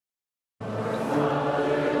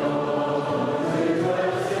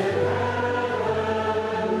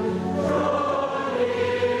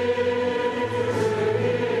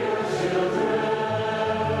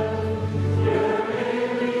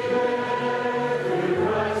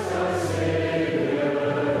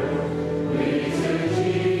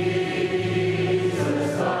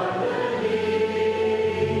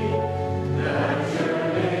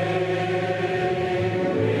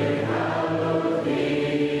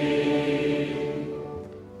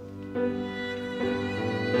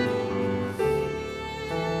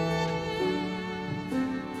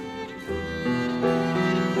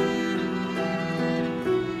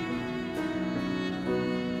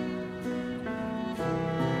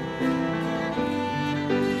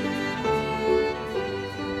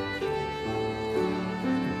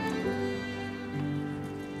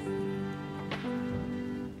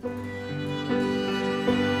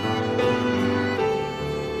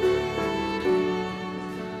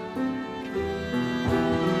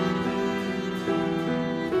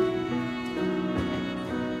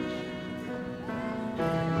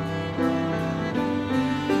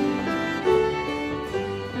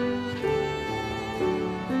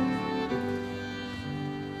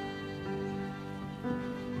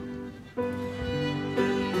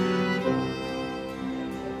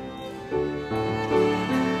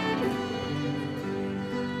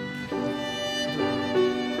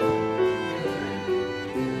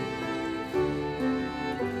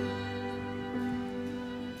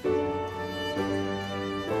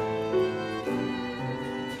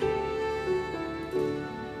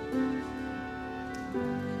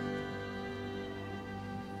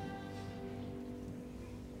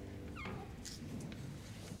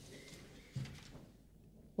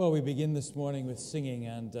Well, we begin this morning with singing,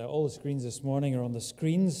 and all the screens this morning are on the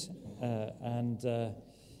screens, and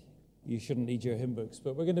you shouldn't need your hymn books.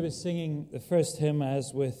 But we're going to be singing the first hymn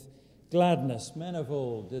as with gladness. Men of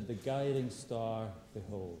old did the guiding star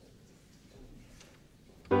behold.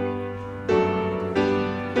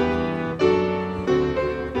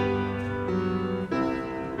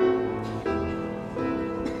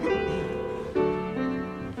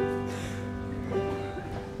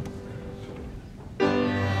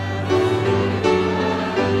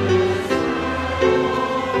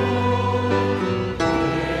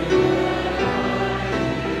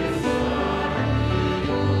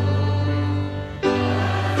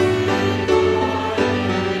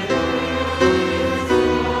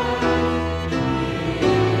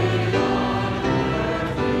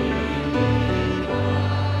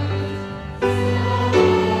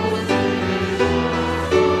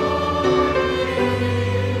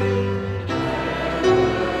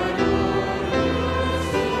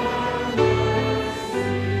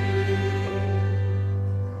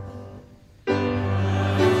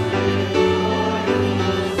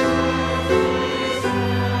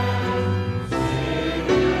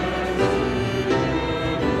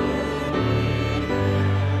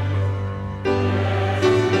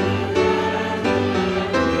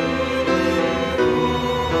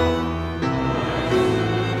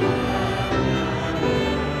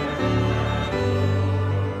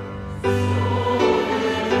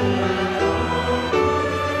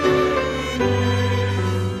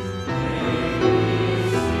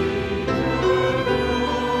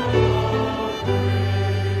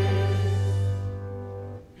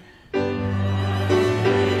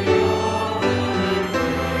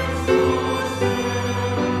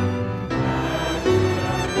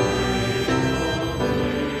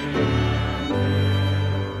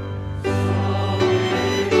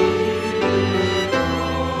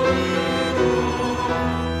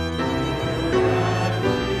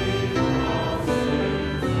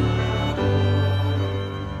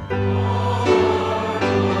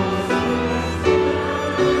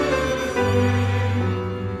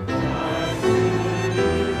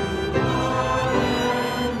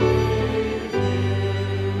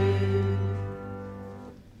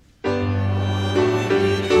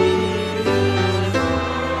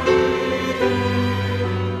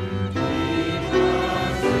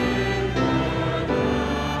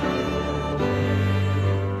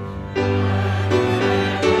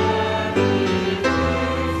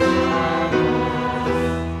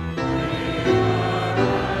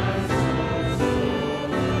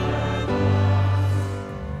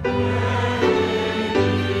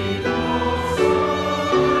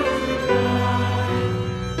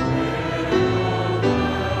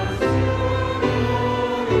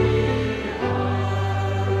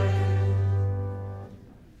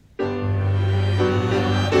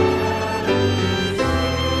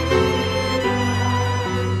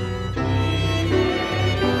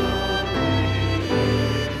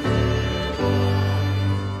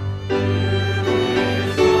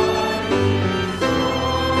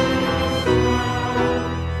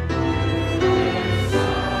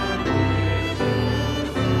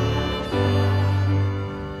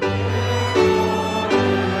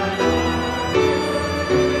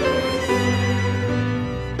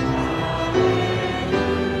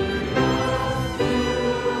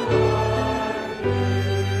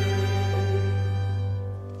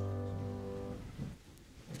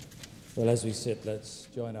 Well, as we sit, let's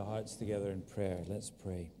join our hearts together in prayer. Let's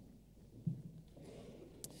pray.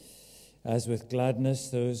 As with gladness,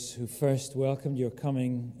 those who first welcomed your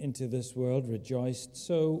coming into this world rejoiced,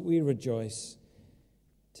 so we rejoice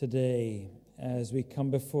today as we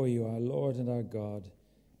come before you, our Lord and our God,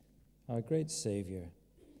 our great Savior,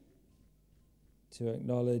 to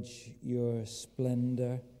acknowledge your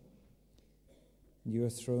splendor,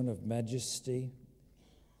 your throne of majesty,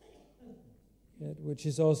 which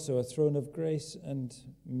is also a throne of grace and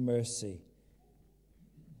mercy,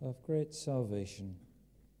 of great salvation.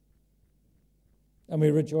 And we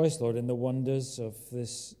rejoice, Lord, in the wonders of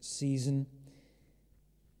this season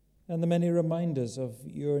and the many reminders of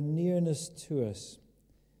your nearness to us,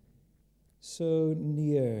 so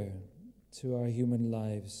near to our human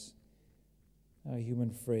lives, our human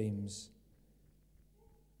frames,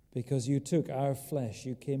 because you took our flesh,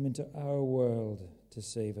 you came into our world to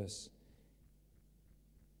save us.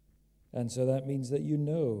 And so that means that you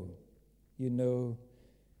know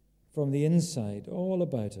from the inside all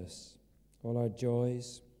about us, all our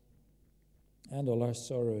joys and all our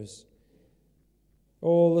sorrows,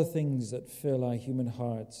 all the things that fill our human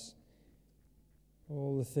hearts,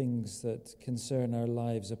 all the things that concern our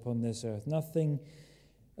lives upon this earth. Nothing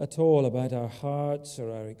at all about our hearts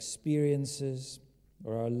or our experiences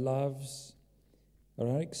or our loves or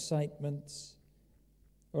our excitements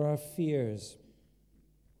or our fears,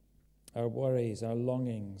 our worries, our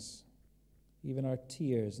longings, even our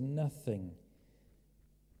tears, nothing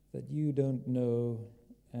that you don't know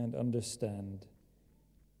and understand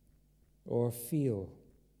or feel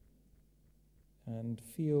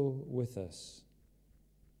with us.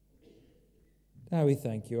 Now we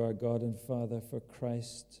thank you, our God and Father, for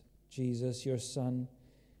Christ Jesus, your Son,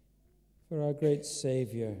 for our great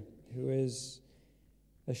Savior, who is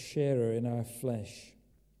a sharer in our flesh,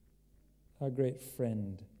 our great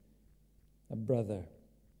friend, a brother,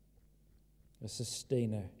 a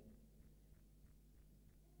sustainer.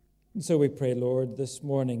 And so we pray, Lord, this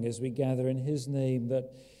morning as we gather in his name,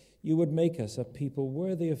 that you would make us a people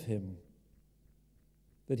worthy of him,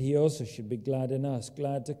 that he also should be glad in us,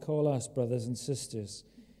 glad to call us brothers and sisters,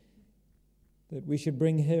 that we should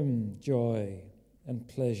bring him joy and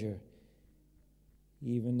pleasure,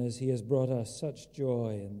 even as he has brought us such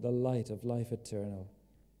joy and the light of life eternal.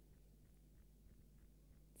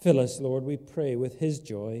 Fill us, Lord, we pray, with his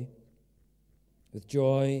joy, with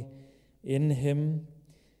joy in him,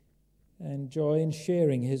 and joy in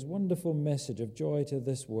sharing his wonderful message of joy to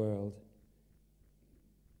this world.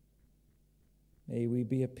 May we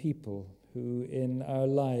be a people who in our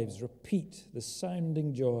lives repeat the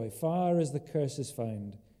sounding joy far as the curse is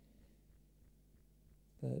found,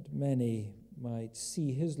 that many might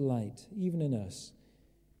see his light even in us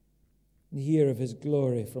and hear of his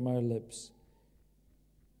glory from our lips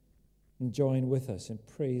and join with us in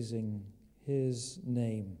praising his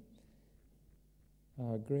name,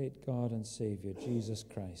 our great God and Savior, Jesus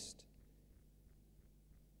Christ.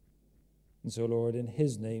 And so, Lord, in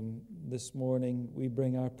his name this morning we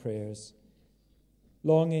bring our prayers,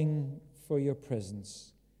 longing for your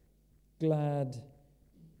presence, glad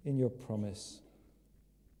in your promise,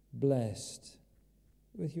 blessed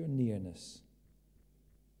with your nearness.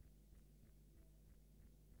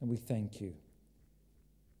 And we thank you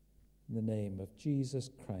in the name of Jesus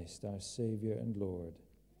Christ, our Savior and Lord.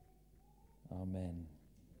 Amen.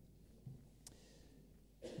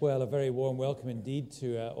 Well, a very warm welcome indeed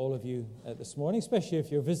to all of you this morning, especially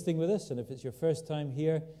if you're visiting with us, and if it's your first time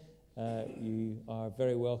here, you are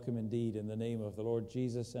very welcome indeed in the name of the Lord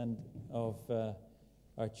Jesus and of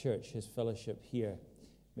our church, his fellowship here.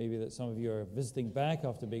 Maybe that some of you are visiting back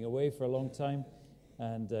after being away for a long time,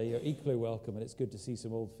 and you're equally welcome, and it's good to see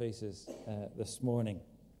some old faces this morning.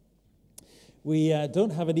 We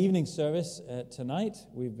don't have an evening service tonight.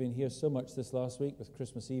 We've been here so much this last week with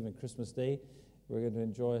Christmas Eve and Christmas Day. We're going to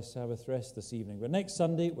enjoy a Sabbath rest this evening. But next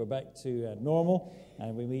Sunday, we're back to normal,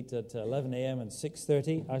 and we meet at 11 a.m. and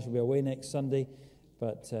 6:30. I shall be away next Sunday,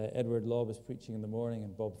 but Edward Lobb is preaching in the morning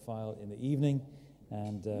and Bob File in the evening,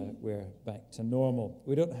 and we're back to normal.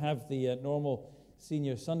 We don't have the normal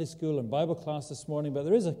senior Sunday school and Bible class this morning, but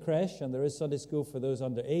there is a creche and there is Sunday school for those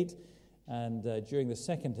under 8. And during the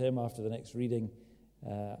second hymn, after the next reading,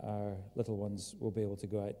 our little ones will be able to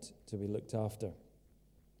go out to be looked after.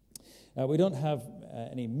 We don't have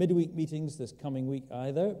any midweek meetings this coming week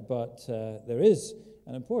either, but there is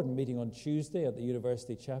an important meeting on Tuesday at the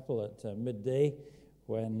University Chapel at midday,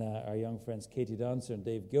 when our young friends Katie Dancer and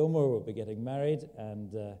Dave Gilmore will be getting married,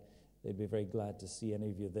 and they'd be very glad to see any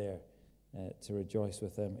of you there to rejoice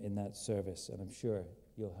with them in that service, and I'm sure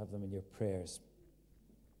you'll have them in your prayers.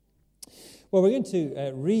 Well, we're going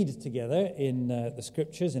to read together in the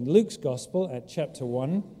Scriptures in Luke's Gospel at chapter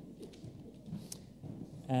 1,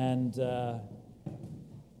 and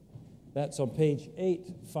that's on page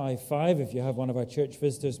 855 if you have one of our church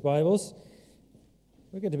visitors' Bibles.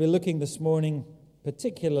 We're going to be looking this morning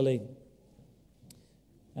particularly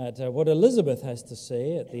at what Elizabeth has to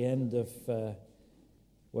say at the end of,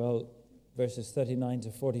 verses 39 to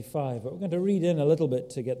 45. But we're going to read in a little bit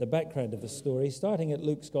to get the background of the story, starting at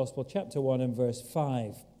Luke's Gospel, chapter 1 and verse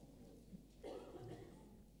 5.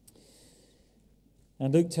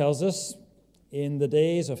 And Luke tells us, in the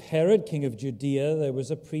days of Herod, king of Judea, there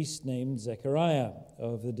was a priest named Zechariah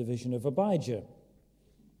of the division of Abijah.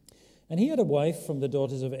 And he had a wife from the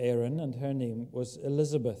daughters of Aaron, and her name was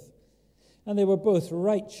Elizabeth. And they were both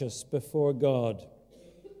righteous before God,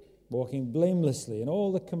 walking blamelessly in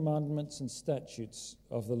all the commandments and statutes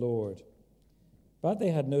of the Lord. But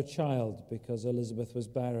they had no child, because Elizabeth was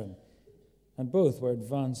barren, and both were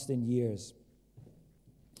advanced in years.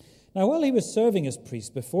 Now, while he was serving as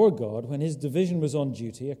priest before God, when his division was on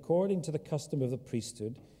duty, according to the custom of the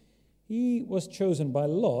priesthood, he was chosen by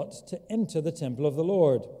lot to enter the temple of the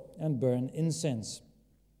Lord and burn incense.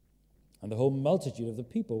 And the whole multitude of the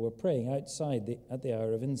people were praying outside at the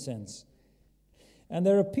hour of incense. And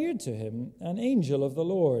there appeared to him an angel of the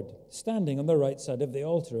Lord, standing on the right side of the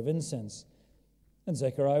altar of incense. And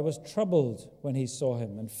Zechariah was troubled when he saw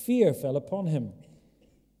him, and fear fell upon him.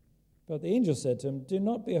 But the angel said to him, "Do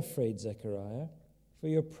not be afraid, Zechariah, for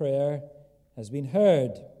your prayer has been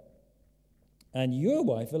heard. And your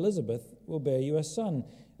wife Elizabeth will bear you a son,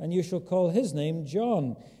 and you shall call his name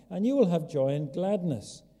John. And you will have joy and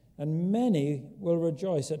gladness, and many will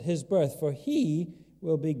rejoice at his birth, for he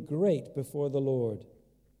will be great before the Lord.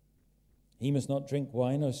 He must not drink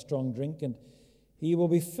wine or strong drink, and he will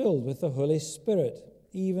be filled with the Holy Spirit,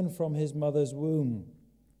 even from his mother's womb.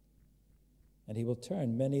 And he will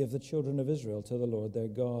turn many of the children of Israel to the Lord their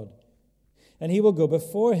God. And he will go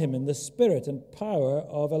before him in the spirit and power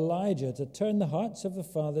of Elijah, to turn the hearts of the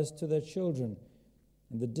fathers to their children,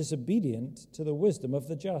 and the disobedient to the wisdom of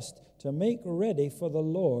the just, to make ready for the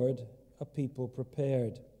Lord a people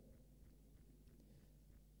prepared."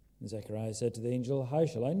 And Zechariah said to the angel, "How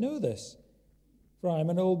shall I know this? For I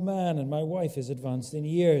am an old man, and my wife is advanced in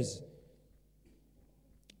years."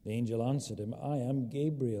 The angel answered him, "I am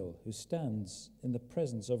Gabriel, who stands in the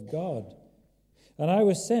presence of God. And I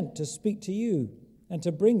was sent to speak to you and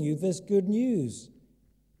to bring you this good news.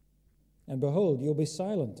 And behold, you'll be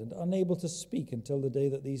silent and unable to speak until the day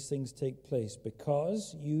that these things take place,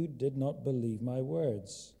 because you did not believe my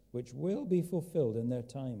words, which will be fulfilled in their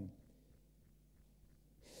time."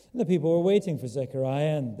 And the people were waiting for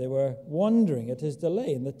Zechariah, and they were wondering at his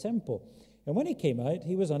delay in the temple. And when he came out,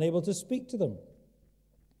 he was unable to speak to them.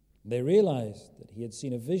 They realized that he had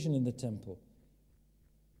seen a vision in the temple,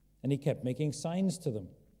 and he kept making signs to them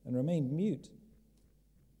and remained mute.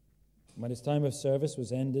 When his time of service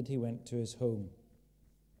was ended, he went to his home.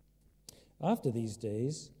 After these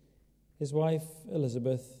days, his wife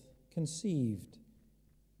Elizabeth conceived,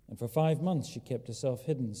 and for 5 months she kept herself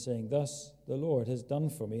hidden, saying, "Thus the Lord has done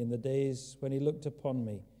for me in the days when he looked upon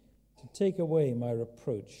me, to take away my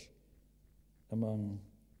reproach among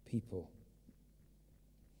people."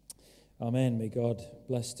 Amen. May God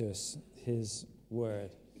bless to us his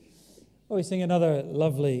word. Oh, we sing another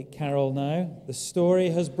lovely carol now. The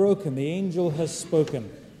story has broken, the angel has spoken,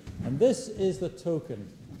 and this is the token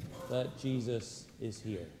that Jesus is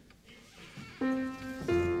here.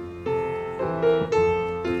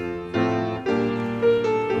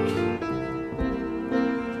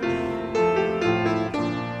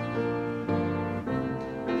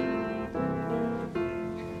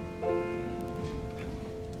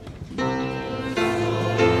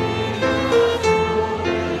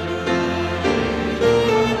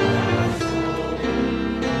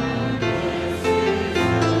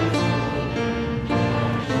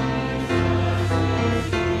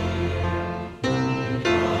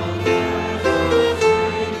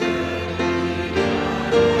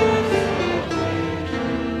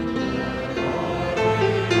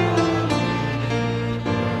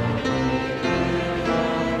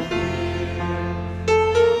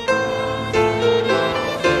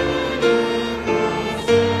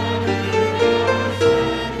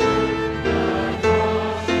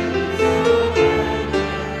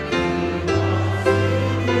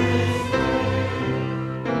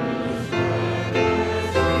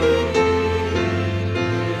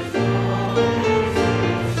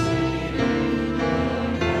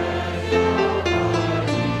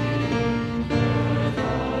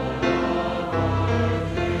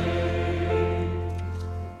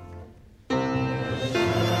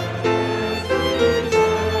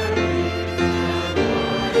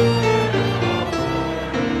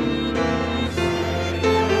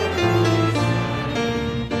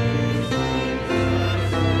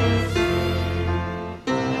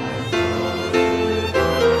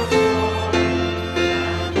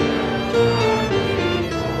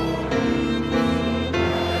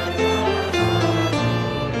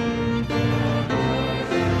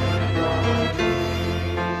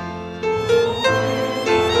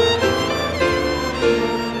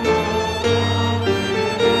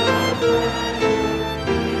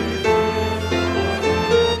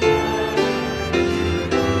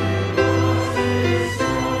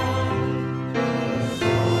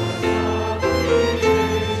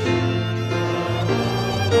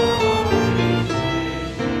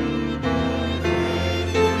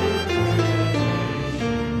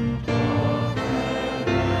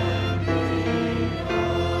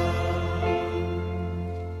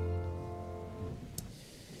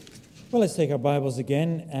 Well, let's take our Bibles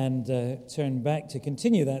again and turn back to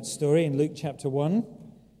continue that story in Luke chapter 1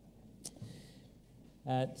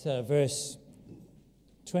 at verse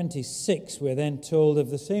 26. We're then told of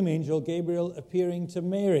the same angel, Gabriel, appearing to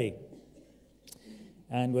Mary,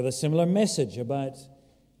 and with a similar message about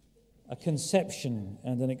a conception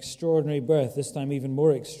and an extraordinary birth, this time even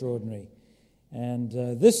more extraordinary. And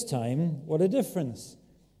this time, what a difference.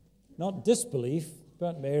 Not disbelief,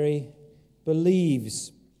 but Mary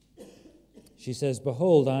believes. She says,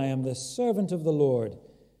 "Behold, I am the servant of the Lord.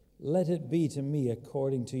 Let it be to me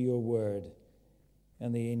according to your word."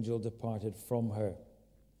 And the angel departed from her.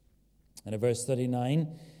 And in verse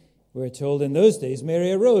 39, we're told, "In those days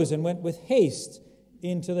Mary arose and went with haste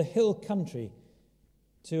into the hill country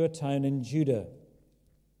to a town in Judah.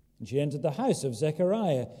 And she entered the house of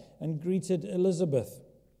Zechariah and greeted Elizabeth.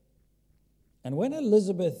 And when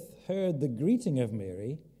Elizabeth heard the greeting of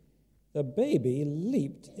Mary, the baby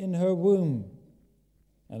leaped in her womb.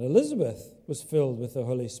 And Elizabeth was filled with the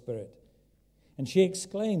Holy Spirit. And she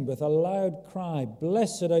exclaimed with a loud cry,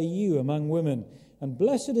 'Blessed are you among women, and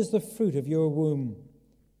blessed is the fruit of your womb.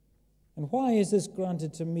 And why is this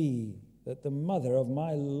granted to me, that the mother of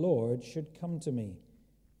my Lord should come to me?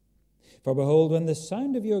 For behold, when the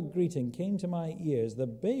sound of your greeting came to my ears, the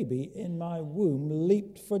baby in my womb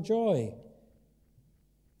leaped for joy.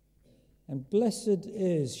 And blessed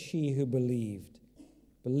is she who believed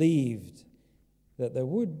that there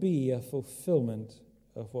would be a fulfillment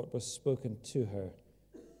of what was spoken to her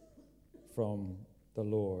from the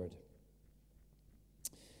Lord.'"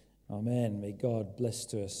 Amen. May God bless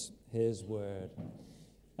to us his word.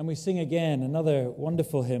 And we sing again another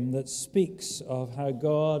wonderful hymn that speaks of how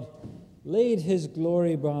God laid his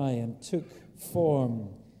glory by and took form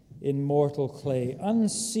in mortal clay.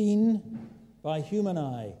 Unseen by human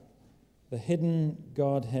eye, the hidden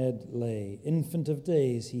Godhead lay. Infant of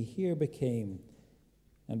days, he here became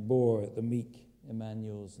and bore the meek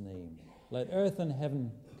Emmanuel's name. Let earth and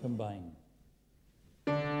heaven combine.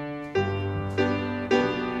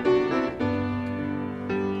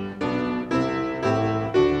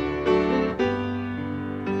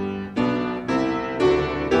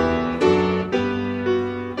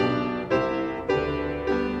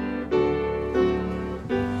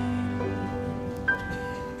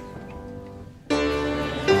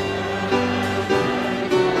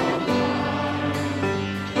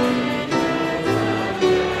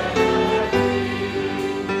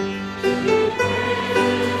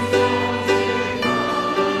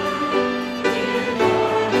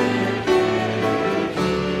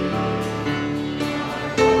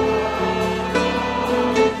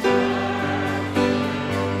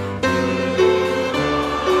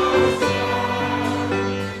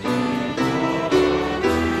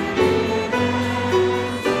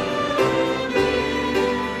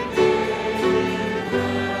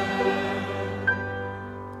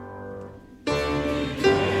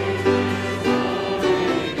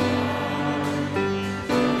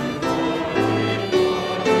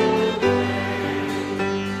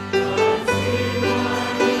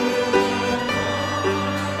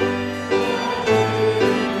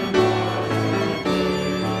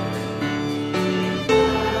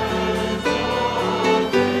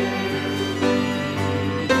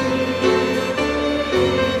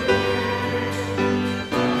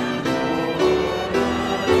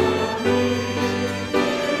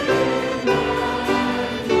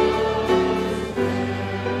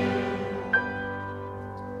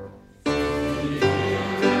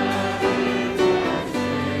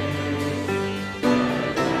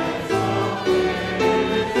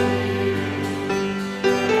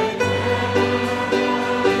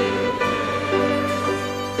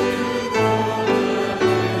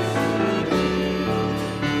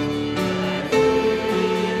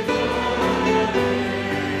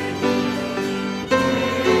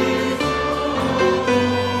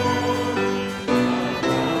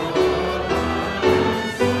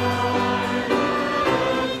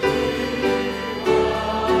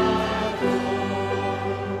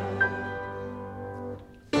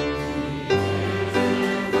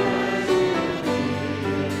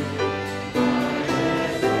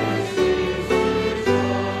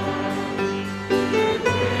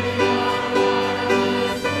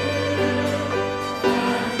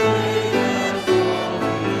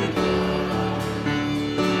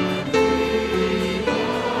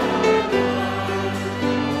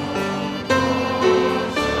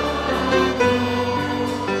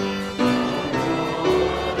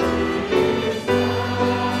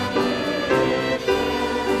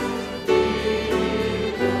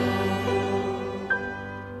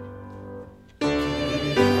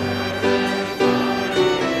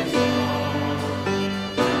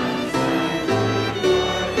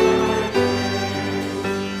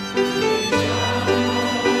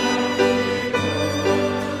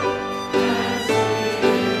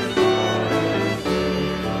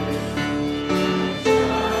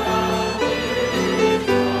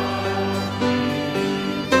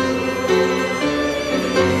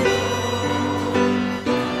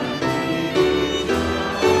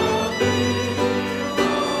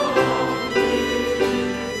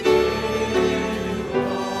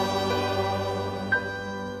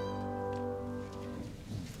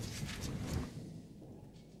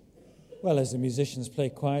 as the musicians play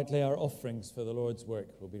quietly, our offerings for the Lord's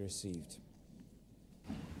work will be received.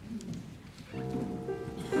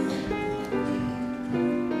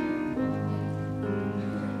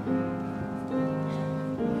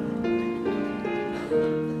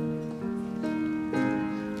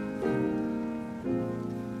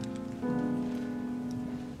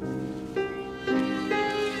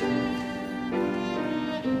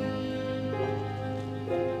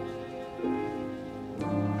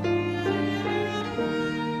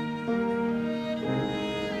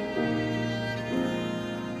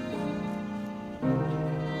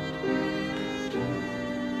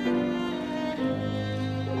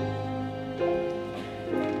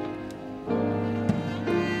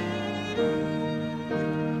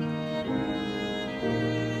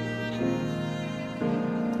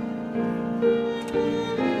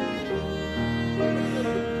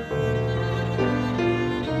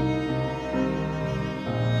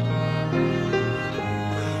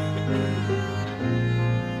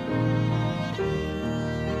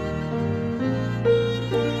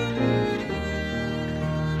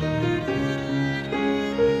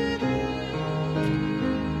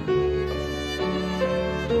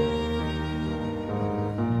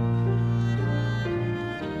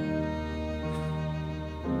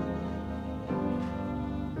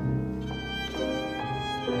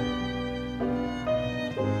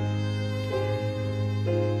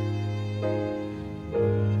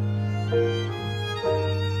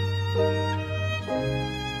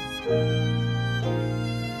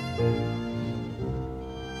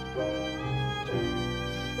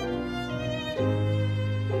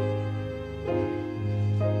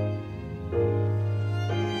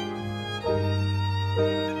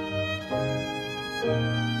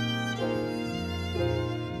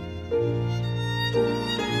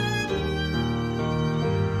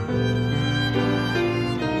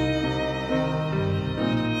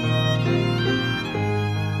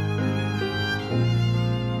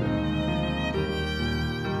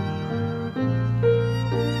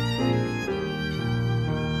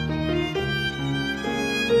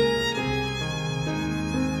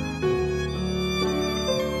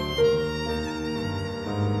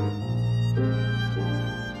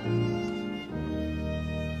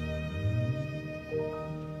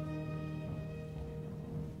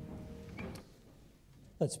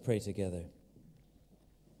 Let's pray together.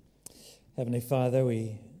 Heavenly Father,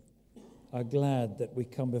 we are glad that we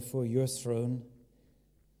come before your throne,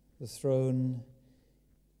 the throne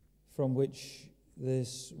from which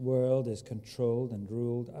this world is controlled and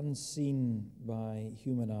ruled, unseen by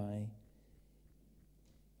human eye,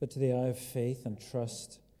 but to the eye of faith and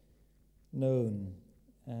trust, known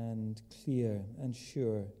and clear and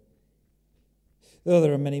sure. Though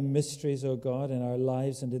there are many mysteries, O God, in our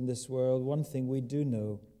lives and in this world, one thing we do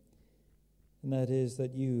know, and that is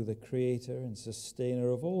that you, the creator and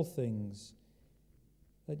sustainer of all things,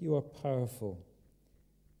 that you are powerful,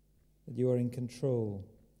 that you are in control,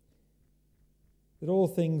 that all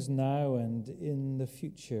things now and in the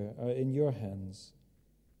future are in your hands.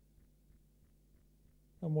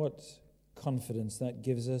 And what confidence that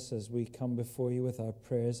gives us as we come before you with our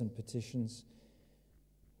prayers and petitions.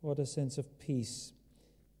 What a sense of peace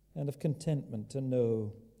and of contentment to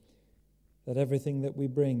know that everything that we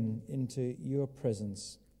bring into your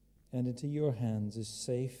presence and into your hands is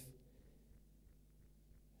safe,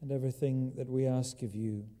 and everything that we ask of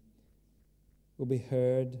you will be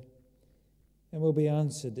heard and will be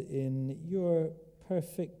answered in your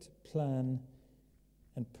perfect plan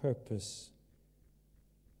and purpose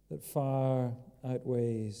that far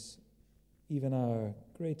outweighs even our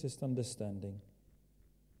greatest understanding.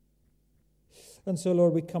 And so,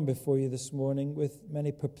 Lord, we come before you this morning with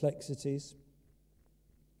many perplexities,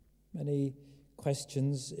 many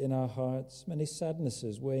questions in our hearts, many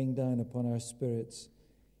sadnesses weighing down upon our spirits.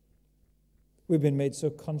 We've been made so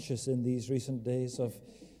conscious in these recent days of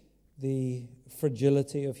the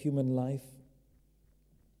fragility of human life.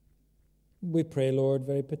 We pray, Lord,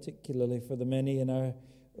 very particularly for the many in our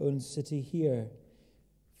own city here,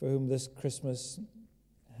 for whom this Christmas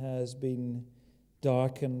has been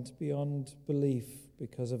darkened beyond belief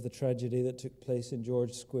because of the tragedy that took place in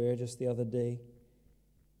George Square just the other day,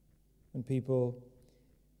 when people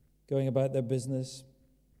going about their business,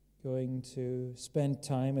 going to spend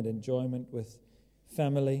time and enjoyment with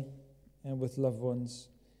family and with loved ones,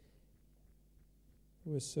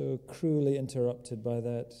 were so cruelly interrupted by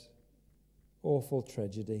that awful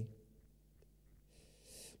tragedy.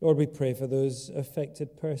 Lord, we pray for those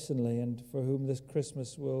affected personally and for whom this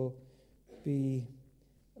Christmas will be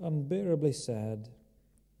unbearably sad,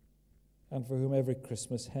 and for whom every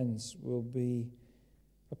Christmas hence will be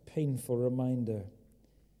a painful reminder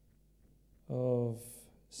of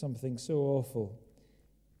something so awful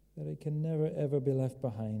that it can never, ever be left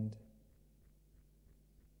behind.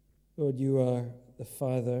 Lord, you are the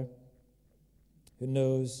Father who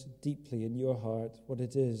knows deeply in your heart what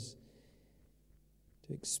it is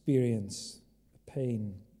to experience the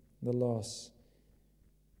pain, the loss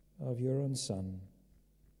of your own Son.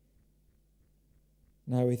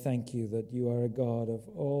 Now we thank you that you are a God of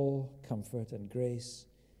all comfort and grace,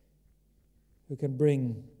 who can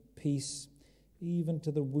bring peace even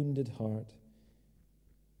to the wounded heart,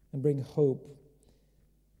 and bring hope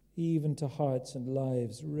even to hearts and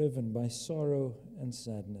lives riven by sorrow and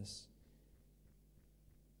sadness.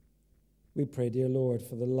 We pray, dear Lord,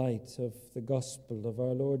 for the light of the gospel of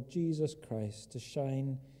our Lord Jesus Christ to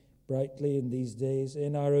shine brightly in these days,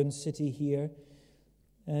 in our own city here,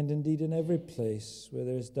 and indeed in every place where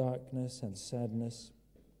there is darkness and sadness.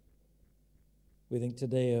 We think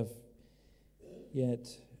today of yet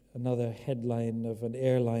another headline of an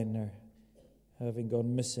airliner having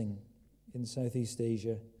gone missing in Southeast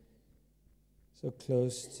Asia, so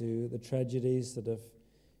close to the tragedies that have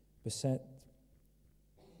beset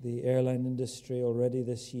the airline industry already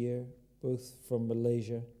this year, both from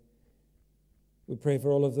Malaysia. We pray for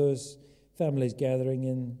all of those families gathering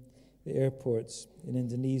in the airports in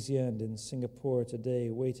Indonesia and in Singapore today,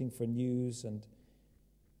 waiting for news and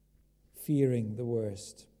fearing the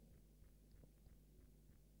worst.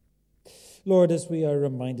 Lord, as we are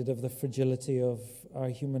reminded of the fragility of our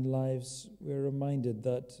human lives, we're reminded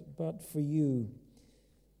that but for you,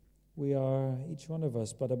 we are, each one of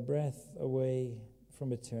us, but a breath away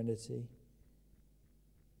from eternity.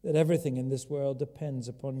 That everything in this world depends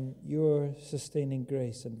upon your sustaining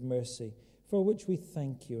grace and mercy, for which we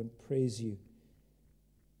thank you and praise you.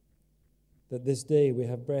 That this day we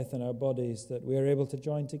have breath in our bodies, that we are able to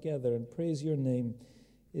join together and praise your name,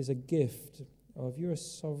 is a gift of your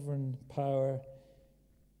sovereign power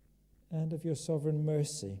and of your sovereign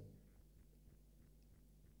mercy.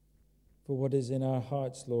 For what is in our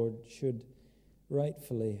hearts, Lord, should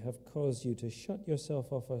rightfully have caused you to shut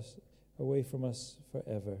yourself off us, away from us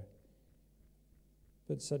forever.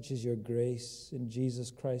 But such is your grace in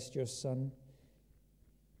Jesus Christ, your Son,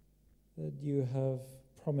 that you have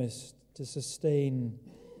promised to sustain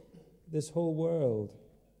this whole world,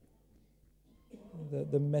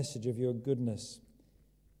 that the message of your goodness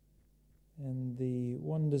and the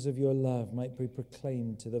wonders of your love might be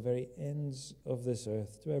proclaimed to the very ends of this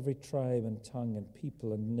earth, to every tribe and tongue and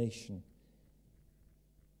people and nation.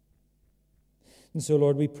 And so,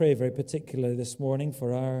 Lord, we pray very particularly this morning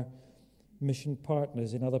for our mission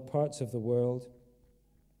partners in other parts of the world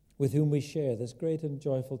with whom we share this great and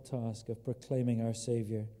joyful task of proclaiming our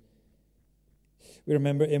Savior. We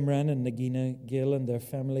remember Imran and Nagina Gill and their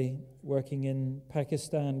family working in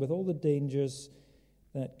Pakistan with all the dangers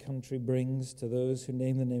that country brings to those who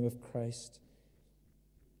name the name of Christ.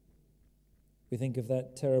 We think of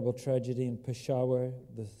that terrible tragedy in Peshawar,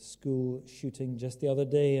 the school shooting just the other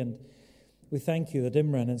day, and we thank you that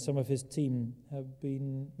Imran and some of his team have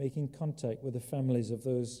been making contact with the families of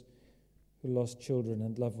those who lost children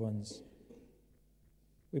and loved ones.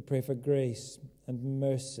 We pray for grace and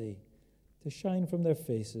mercy to shine from their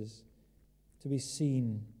faces, to be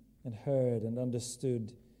seen and heard and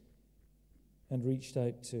understood and reached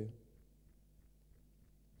out to.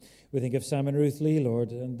 We think of Sam and Ruth Lee,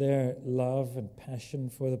 Lord, and their love and passion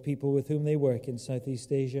for the people with whom they work in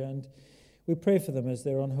Southeast Asia, and we pray for them as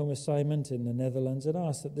they're on home assignment in the Netherlands and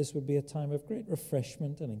ask that this would be a time of great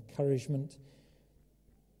refreshment and encouragement,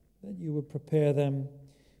 that you would prepare them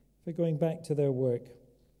for going back to their work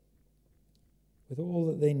with all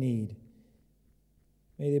that they need.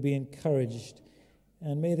 May they be encouraged,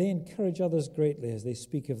 and may they encourage others greatly as they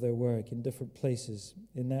speak of their work in different places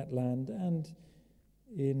in that land and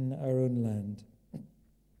in our own land.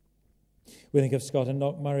 We think of Scott and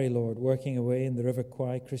Knock Murray, Lord, working away in the River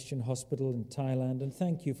Kwai Christian Hospital in Thailand, and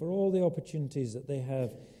thank you for all the opportunities that they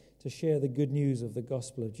have to share the good news of the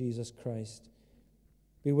gospel of Jesus Christ.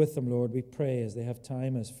 Be with them, Lord, we pray, as they have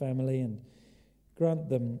time as family, and grant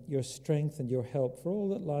them your strength and your help for all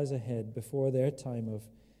that lies ahead before their time of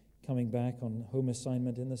coming back on home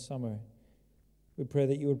assignment in the summer. We pray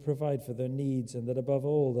that you would provide for their needs, and that above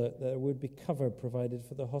all that there would be cover provided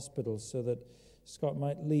for the hospitals so that Scott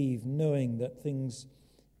might leave knowing that things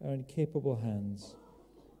are in capable hands.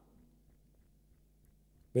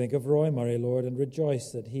 We think of Roy Murray, Lord, and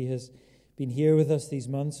rejoice that he has been here with us these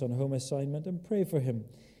months on home assignment, and pray for him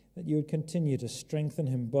that you would continue to strengthen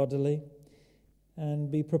him bodily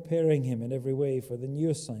and be preparing him in every way for the new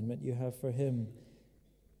assignment you have for him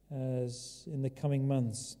as in the coming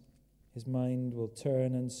months His mind will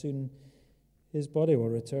turn, and soon his body will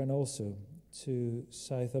return also to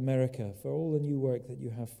South America for all the new work that you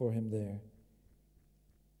have for him there.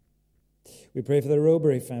 We pray for the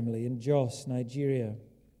Robury family in Jos, Nigeria,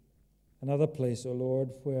 another place, O Lord,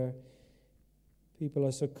 where people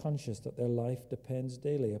are so conscious that their life depends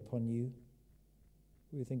daily upon you.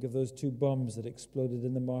 We think of those 2 bombs that exploded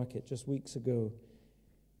in the market just weeks ago,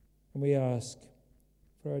 and we ask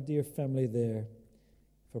for our dear family there,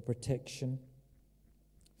 for protection,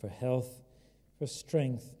 for health, for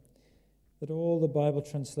strength, that all the Bible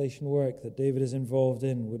translation work that David is involved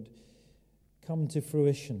in would come to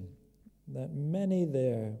fruition, that many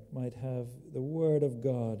there might have the Word of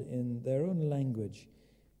God in their own language,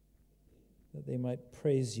 that they might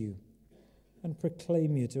praise you and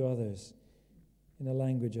proclaim you to others in the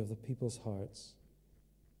language of the people's hearts.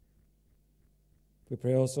 We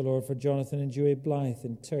pray also, Lord, for Jonathan and Joey Blythe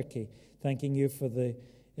in Turkey, thanking you for the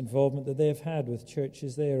involvement that they have had with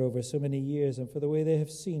churches there over so many years, and for the way they have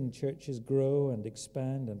seen churches grow and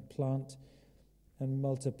expand and plant and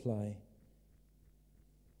multiply.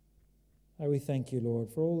 We thank you, Lord,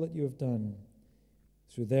 for all that you have done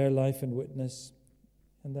through their life and witness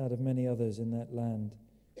and that of many others in that land.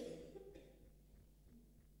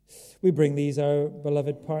 We bring these, our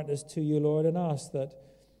beloved partners, to you, Lord, and ask that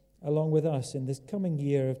along with us in this coming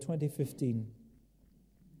year of 2015,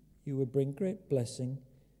 you would bring great blessing,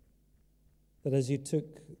 that as you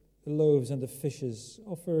took the loaves and the fishes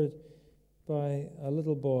offered by a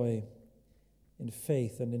little boy in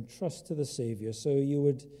faith and in trust to the Savior, so you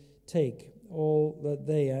would take all that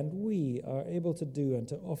they and we are able to do and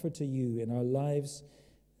to offer to you in our lives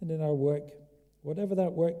and in our work, whatever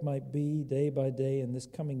that work might be day by day in this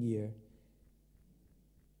coming year,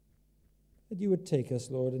 that you would take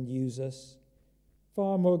us, Lord, and use us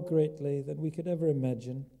far more greatly than we could ever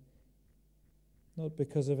imagine, not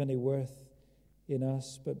because of any worth in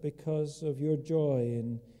us, but because of your joy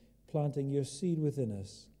in planting your seed within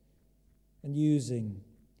us and using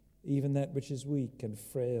even that which is weak and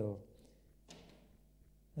frail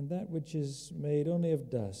and that which is made only of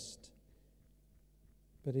dust,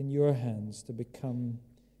 but in your hands to become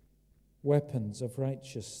weapons of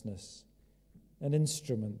righteousness and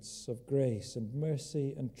instruments of grace and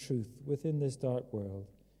mercy and truth within this dark world.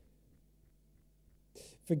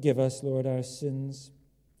 Forgive us, Lord, our sins,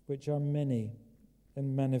 which are many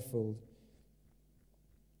and manifold.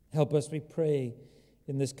 Help us, we pray,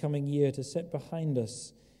 in this coming year to set behind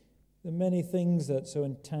us the many things that so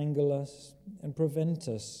entangle us and prevent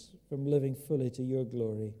us from living fully to your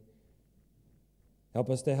glory. Help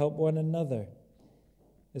us to help one another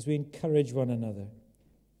as we encourage one another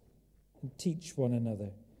and teach one another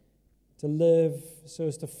to live so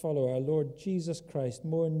as to follow our Lord Jesus Christ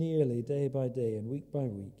more nearly day by day and week by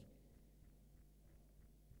week.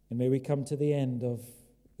 And may we come to the end of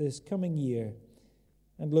this coming year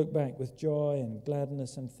and look back with joy and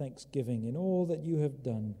gladness and thanksgiving in all that you have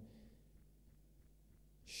done,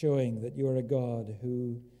 showing that you are a God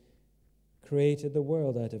who created the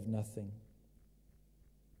world out of nothing,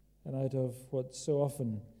 and out of what so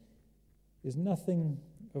often is nothing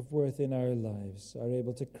of worth in our lives, are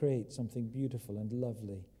able to create something beautiful and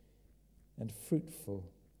lovely and fruitful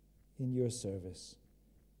in your service.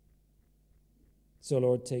 So,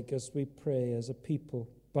 Lord, take us, we pray, as a people.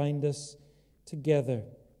 Bind us together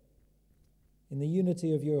in the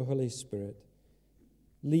unity of your Holy Spirit.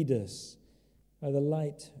 Lead us by the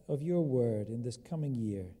light of your word in this coming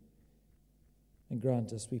year. And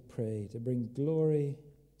grant us, we pray, to bring glory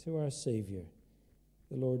to our Savior,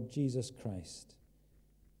 the Lord Jesus Christ,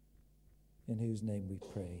 in whose name we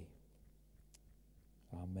pray.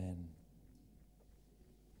 Amen.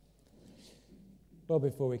 Well,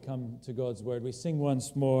 before we come to God's word, we sing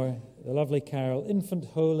once more the lovely carol, Infant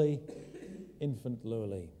Holy, Infant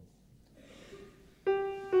Lowly.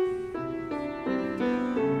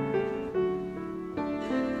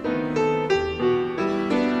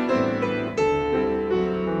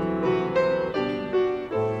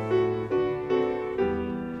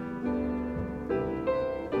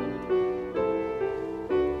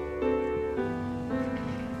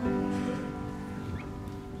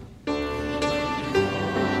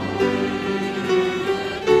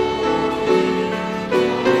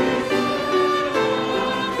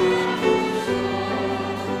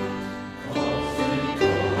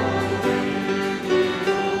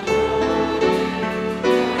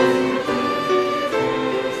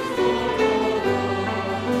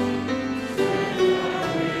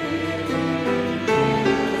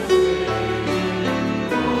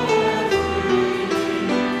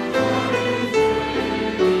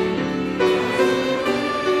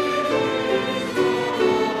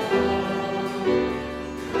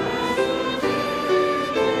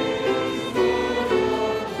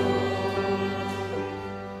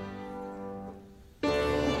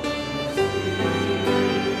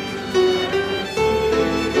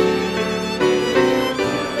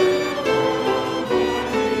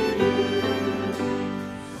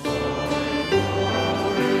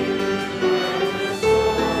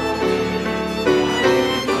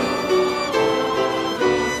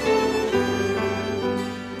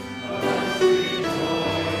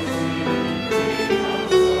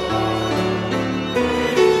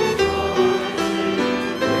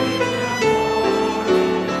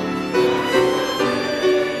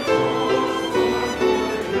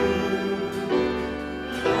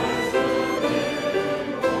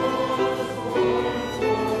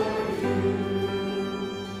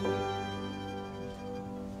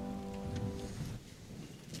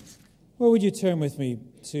 Well, would you turn with me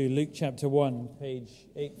to Luke chapter 1, page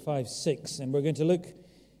 856, and we're going to look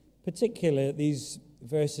particularly at these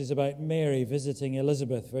verses about Mary visiting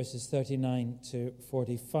Elizabeth, verses 39 to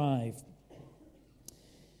 45.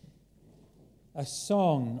 A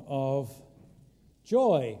song of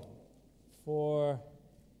joy for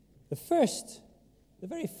the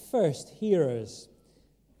very first hearers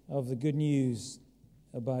of the good news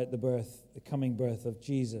about the coming birth of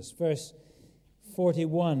Jesus. Verse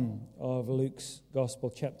 41 of Luke's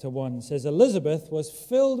Gospel, chapter 1, says, Elizabeth was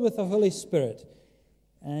filled with the Holy Spirit,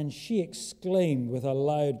 and she exclaimed with a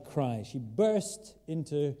loud cry. She burst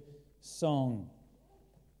into song.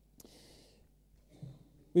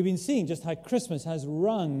 We've been seeing just how Christmas has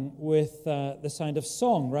rung with the sound of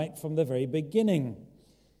song right from the very beginning.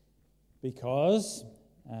 Because,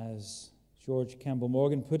 as George Campbell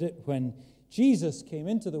Morgan put it, when Jesus came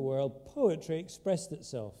into the world, poetry expressed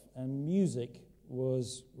itself and music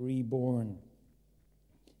was reborn.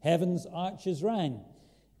 Heaven's arches rang,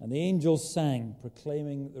 and the angels sang,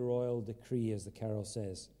 proclaiming the royal decree, as the carol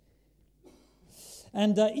says.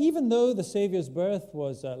 And even though the Saviour's birth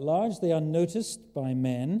was largely unnoticed by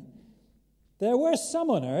men, there were some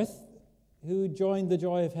on earth who joined the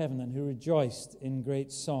joy of heaven and who rejoiced in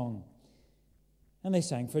great song. And they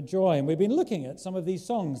sang for joy. And we've been looking at some of these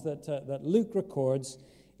songs that Luke records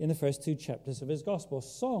in the first two chapters of his Gospel.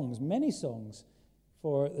 Songs, many songs,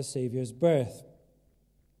 for the Saviour's birth.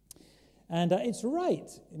 And it's right,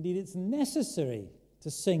 indeed it's necessary to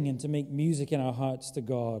sing and to make music in our hearts to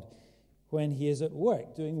God when he is at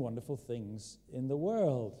work doing wonderful things in the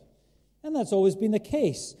world. And that's always been the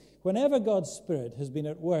case. Whenever God's Spirit has been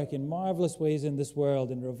at work in marvelous ways in this world,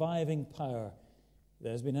 in reviving power,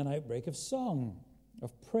 there's been an outbreak of song,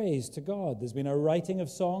 of praise to God. There's been a writing of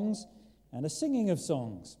songs and a singing of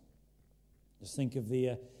songs. Just think of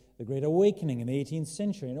the Great Awakening in the 18th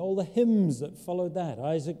century and all the hymns that followed that,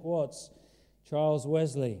 Isaac Watts, Charles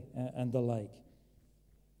Wesley, and the like.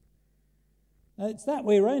 Now, it's that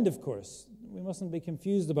way around, of course. We mustn't be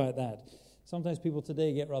confused about that. Sometimes people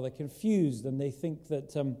today get rather confused and they think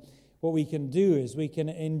that what we can do is we can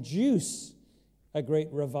induce a great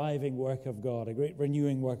reviving work of God, a great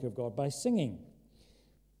renewing work of God by singing.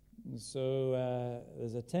 And so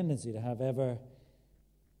there's a tendency to have ever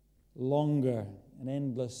longer and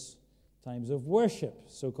endless times of worship,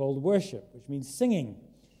 so-called worship, which means singing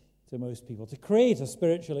to most people, to create a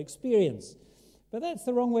spiritual experience. But that's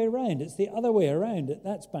the wrong way around. It's the other way around.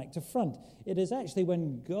 That's back to front. It is actually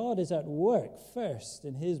when God is at work first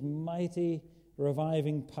in his mighty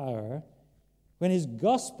reviving power, when his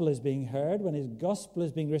gospel is being heard, when his gospel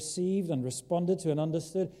is being received and responded to and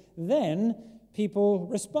understood, then people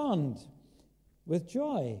respond with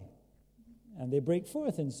joy, and they break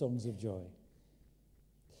forth in songs of joy.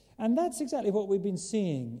 And that's exactly what we've been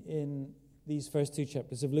seeing in these first two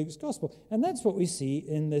chapters of Luke's Gospel. And that's what we see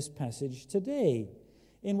in this passage today,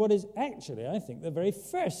 in what is actually, I think, the very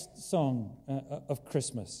first song of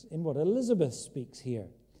Christmas, in what Elizabeth speaks here.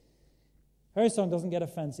 Her song doesn't get a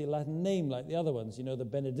fancy Latin name like the other ones, the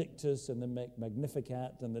Benedictus and the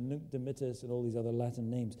Magnificat and the Nunc Dimittis and all these other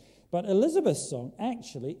Latin names. But Elizabeth's song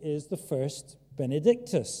actually is the first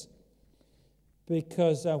Benedictus.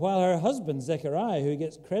 Because while her husband, Zechariah, who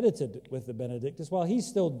gets credited with the Benedictus, while he's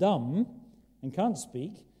still dumb and can't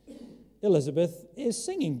speak, Elizabeth is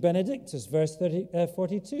singing Benedictus, verse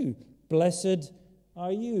 42. Blessed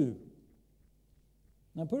are you.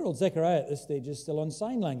 Now, poor old Zechariah at this stage is still on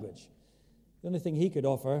sign language. The only thing he could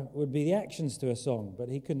offer would be the actions to a song, but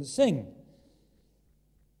he couldn't sing.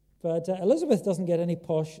 But Elizabeth doesn't get any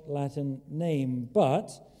posh Latin name,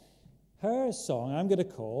 but her song I'm going to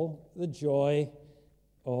call The Joy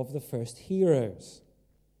of the First Hearers.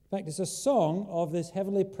 In fact, it's a song of this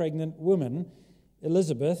heavenly pregnant woman,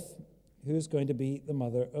 Elizabeth, who is going to be the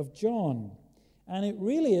mother of John. And it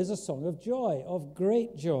really is a song of joy, of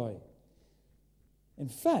great joy. In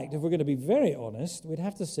fact, if we're going to be very honest, we'd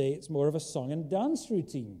have to say it's more of a song and dance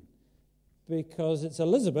routine, because it's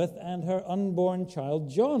Elizabeth and her unborn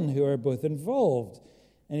child John who are both involved.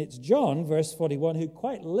 And it's John, verse 41, who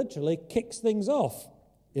quite literally kicks things off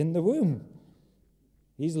in the womb.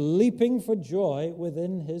 He's leaping for joy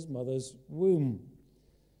within his mother's womb.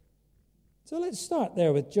 So let's start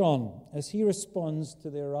there with John as he responds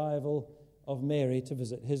to the arrival of Mary to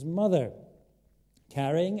visit his mother,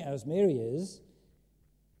 carrying, as Mary is,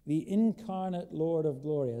 the incarnate Lord of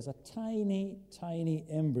glory as a tiny, tiny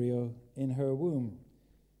embryo in her womb.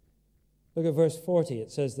 Look at verse 40.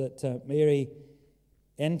 It says that Mary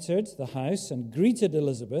entered the house and greeted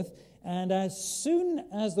Elizabeth, and as soon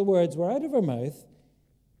as the words were out of her mouth,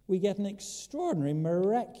 we get an extraordinary,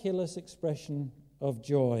 miraculous expression of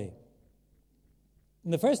joy.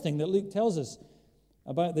 And the first thing that Luke tells us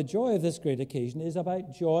about the joy of this great occasion is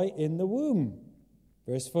about joy in the womb.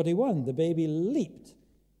 Verse 41, the baby leaped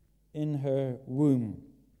in her womb.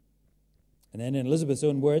 And then in Elizabeth's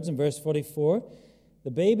own words in verse 44,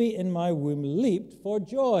 the baby in my womb leaped for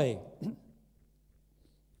joy.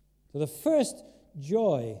 So the first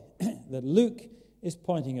joy that Luke is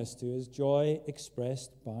pointing us to is joy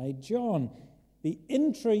expressed by John, the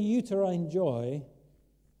intrauterine joy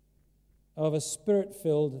of a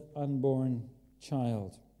spirit-filled unborn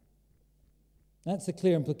child. That's the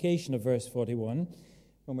clear implication of verse 41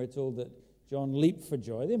 when we're told that John leaped for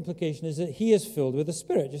joy. The implication is that he is filled with the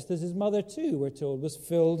Spirit, just as his mother too, we're told, was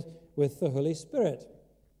filled with the Holy Spirit.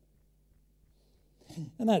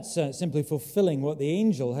 And that's simply fulfilling what the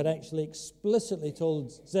angel had actually explicitly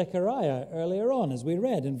told Zechariah earlier on, as we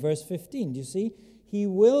read in verse 15. Do you see? He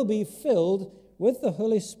will be filled with the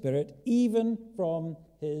Holy Spirit even from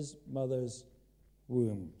his mother's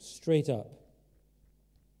womb. Straight up.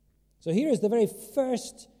 So here is the very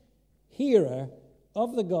first hearer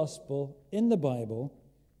of the gospel in the Bible,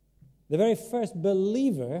 the very first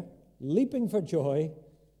believer leaping for joy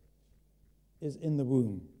is in the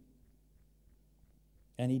womb.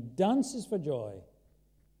 And he dances for joy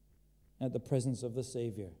at the presence of the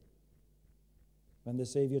Savior. When the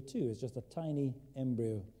Savior, too, is just a tiny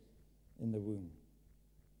embryo in the womb.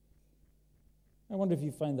 I wonder if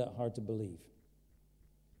you find that hard to believe.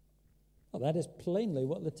 Well, that is plainly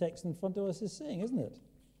what the text in front of us is saying, isn't it?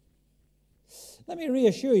 Let me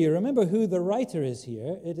reassure you, remember who the writer is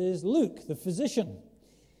here. It is Luke, the physician.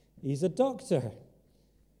 He's a doctor.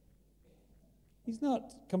 He's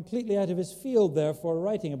not completely out of his field, therefore,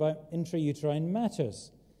 writing about intrauterine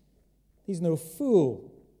matters. He's no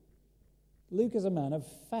fool. Luke is a man of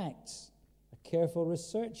facts, a careful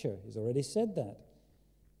researcher. He's already said that.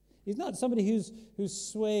 He's not somebody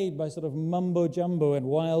who's swayed by sort of mumbo-jumbo and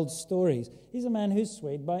wild stories. He's a man who's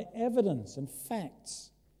swayed by evidence and facts.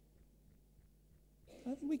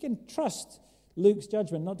 I think we can trust Luke's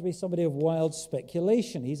judgment not to be somebody of wild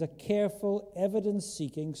speculation. He's a careful,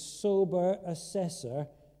 evidence-seeking, sober assessor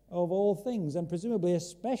of all things, and presumably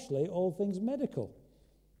especially all things medical.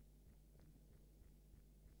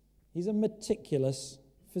 He's a meticulous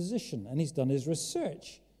physician, and he's done his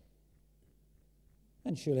research.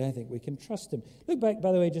 And surely I think we can trust him. Look back,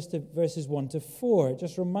 by the way, just to verses 1 to 4. It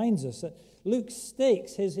just reminds us that Luke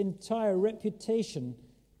stakes his entire reputation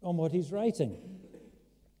on what he's writing.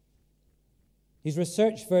 He's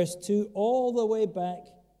researched verse 2 all the way back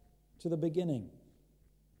to the beginning.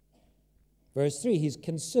 Verse 3, he's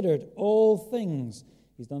considered all things.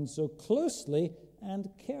 He's done so closely and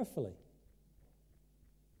carefully.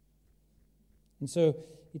 And so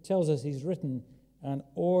he tells us he's written an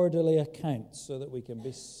orderly account so that we can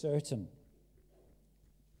be certain.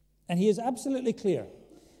 And he is absolutely clear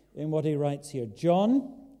in what he writes here.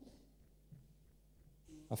 John,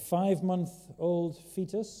 a 5-month-old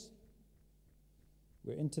fetus,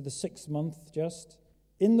 we're into the 6th month just,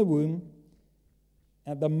 in the womb.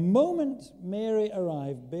 At the moment Mary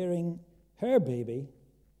arrived bearing her baby,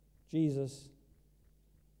 Jesus,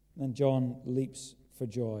 then John leaps for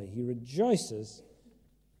joy. He rejoices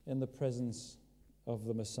in the presence of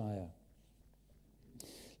the Messiah.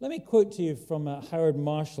 Let me quote to you from Howard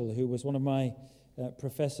Marshall, who was one of my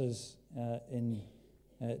professors in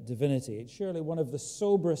divinity. It's surely one of the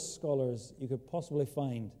soberest scholars you could possibly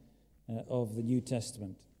find of the New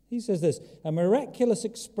Testament. He says this: a miraculous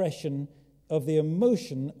expression of the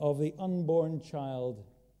emotion of the unborn child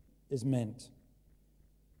is meant.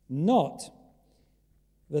 Not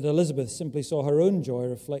that Elizabeth simply saw her own joy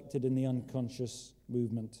reflected in the unconscious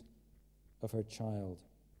movement of her child.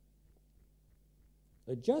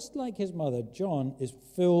 But just like his mother, John is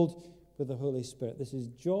filled with the Holy Spirit. This is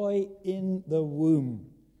joy in the womb,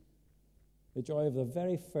 the joy of the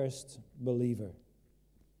very first believer.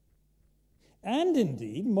 And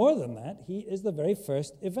indeed, more than that, he is the very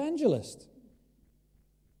first evangelist.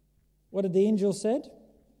 What had the angel said?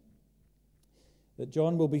 That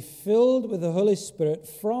John will be filled with the Holy Spirit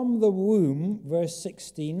from the womb, verse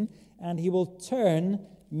 16, and he will turn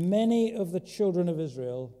many of the children of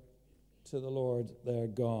Israel to the Lord their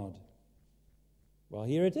God. Well,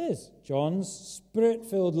 here it is. John's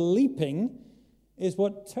spirit-filled leaping is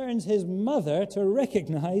what turns his mother to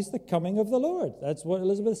recognize the coming of the Lord. That's what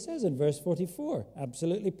Elizabeth says in verse 44.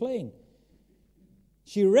 Absolutely plain.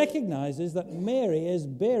 She recognizes that Mary is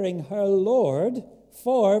bearing her Lord,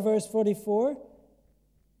 for, verse 44,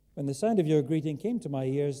 when the sound of your greeting came to my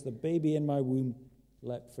ears, the baby in my womb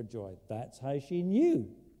leapt for joy. That's how she knew.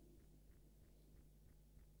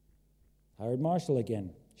 Howard Marshall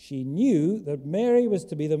again. she knew that Mary was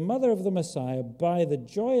to be the mother of the Messiah by the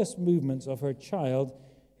joyous movements of her child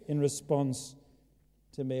in response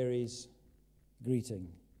to Mary's greeting,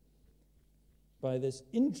 by this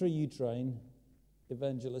intrauterine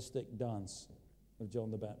evangelistic dance of John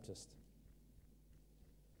the Baptist.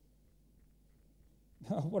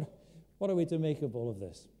 What are we to make of all of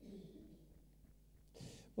this?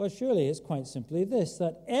 Well, surely it's quite simply this,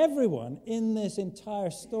 that everyone in this entire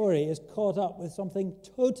story is caught up with something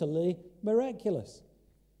totally miraculous.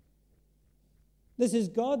 This is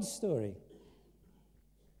God's story.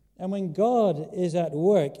 And when God is at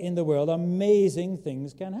work in the world, amazing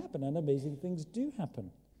things can happen, and amazing things do happen.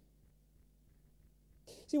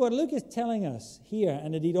 See, what Luke is telling us here,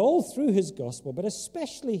 and indeed all through his gospel, but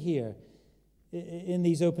especially here in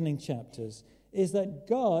these opening chapters, is that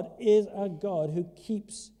God is a God who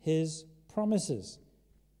keeps his promises.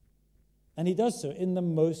 And he does so in the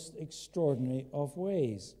most extraordinary of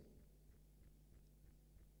ways.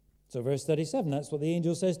 So verse 37, that's what the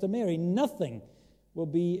angel says to Mary. Nothing will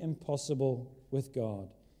be impossible with God.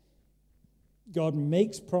 God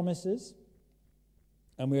makes promises,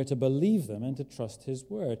 and we are to believe them and to trust his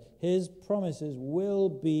word. His promises will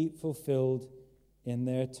be fulfilled in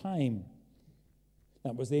their time.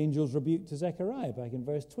 That was the angel's rebuke to Zechariah back in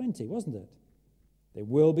verse 20, wasn't it? They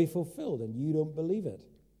will be fulfilled, and you don't believe it.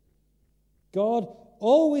 God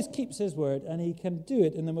always keeps his word, and he can do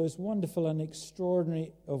it in the most wonderful and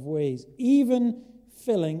extraordinary of ways, even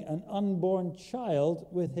filling an unborn child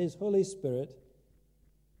with his Holy Spirit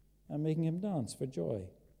and making him dance for joy.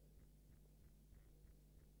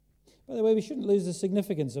 By the way, we shouldn't lose the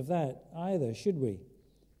significance of that either, should we?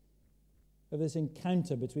 Of this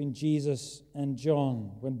encounter between Jesus and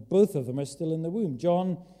John, when both of them are still in the womb.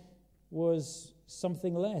 John was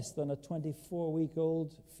something less than a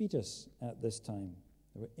 24-week-old fetus at this time.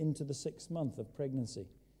 They were into the 6th month of pregnancy.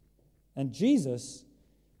 And Jesus,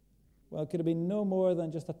 well, could have been no more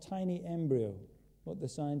than just a tiny embryo, what the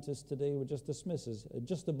scientists today would just dismiss as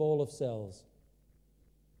just a ball of cells.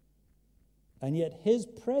 And yet his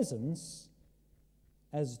presence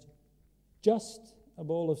as just a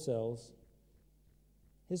ball of cells,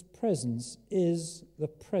 his presence is the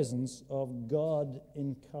presence of God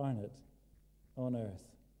incarnate on earth.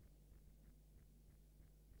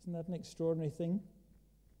 Isn't that an extraordinary thing?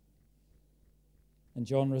 And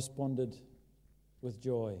John responded with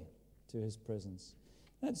joy to his presence.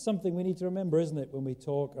 That's something we need to remember, isn't it, when we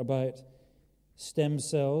talk about stem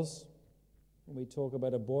cells, when we talk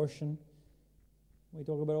about abortion, when we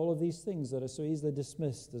talk about all of these things that are so easily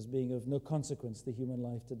dismissed as being of no consequence to human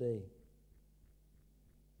life today.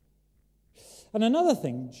 And another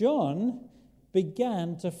thing, John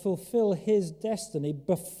began to fulfill his destiny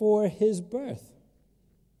before his birth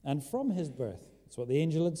and from his birth. That's what the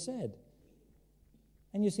angel had said.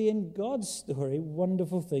 And you see, in God's story,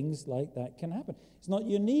 wonderful things like that can happen. It's not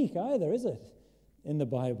unique either, is it, in the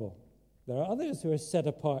Bible? There are others who are set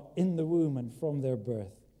apart in the womb and from their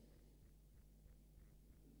birth.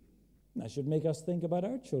 And that should make us think about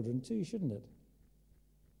our children too, shouldn't it?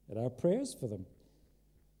 And our prayers for them.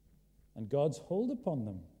 And God's hold upon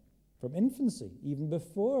them from infancy, even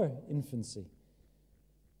before infancy.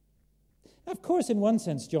 Of course, in one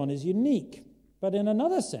sense, John is unique. But in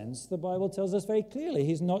another sense, the Bible tells us very clearly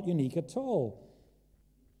he's not unique at all.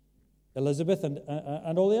 Elizabeth and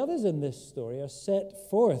all the others in this story are set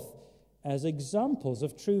forth as examples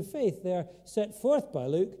of true faith. They are set forth by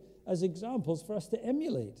Luke as examples for us to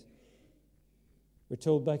emulate. We're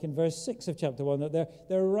told back in verse 6 of chapter 1 that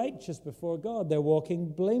they're righteous before God. They're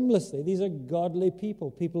walking blamelessly. These are godly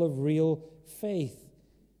people, people of real faith.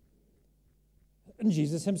 And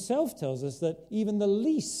Jesus himself tells us that even the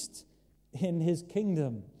least in his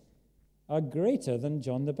kingdom are greater than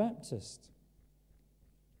John the Baptist.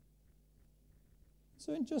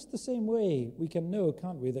 So in just the same way, we can know,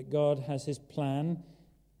 can't we, that God has his plan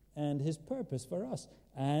and his purpose for us,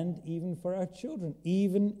 and even for our children,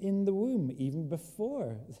 even in the womb, even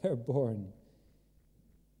before they're born.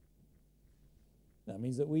 That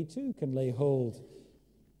means that we too can lay hold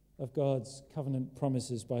of God's covenant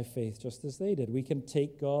promises by faith, just as they did. We can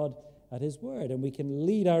take God at his word, and we can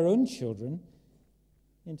lead our own children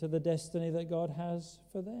into the destiny that God has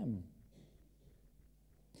for them.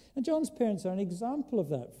 And John's parents are an example of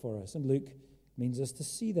that for us, and Luke means us to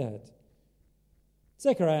see that.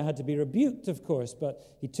 Zechariah had to be rebuked, of course,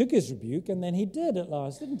 but he took his rebuke, and then he did at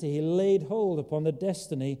last, didn't he? He laid hold upon the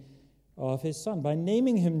destiny of his son by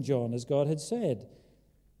naming him John, as God had said.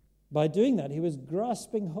 By doing that, he was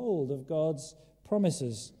grasping hold of God's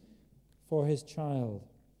promises for his child.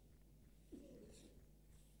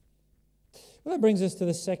 Well, that brings us to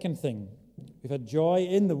the second thing We've had joy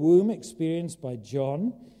in the womb experienced by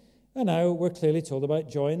John, and now we're clearly told about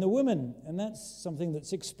joy in the woman, and that's something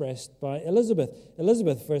that's expressed by Elizabeth.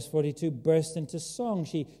 Elizabeth, verse 42, burst into song.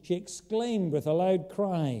 She exclaimed with a loud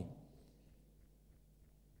cry.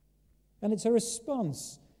 And it's a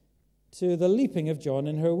response to the leaping of John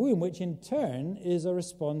in her womb, which in turn is a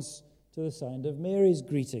response to the sound of Mary's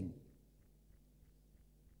greeting.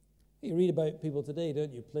 You read about people today,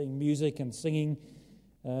 don't you, playing music and singing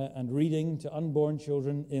and reading to unborn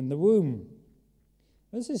children in the womb.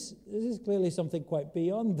 This is clearly something quite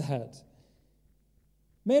beyond that.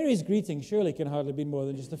 Mary's greeting surely can hardly be more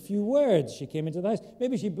than just a few words. She came into the house.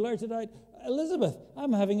 Maybe she blurted out, "Elizabeth,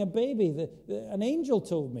 I'm having a baby. An angel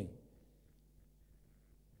told me."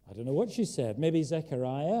 I don't know what she said. Maybe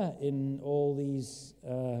Zechariah, in all these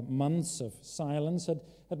months of silence,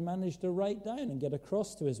 had managed to write down and get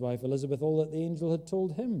across to his wife Elizabeth all that the angel had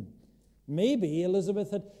told him. Maybe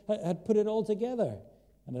Elizabeth had put it all together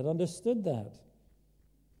and had understood that.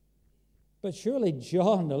 But surely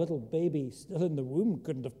John, a little baby still in the womb,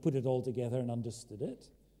 couldn't have put it all together and understood it.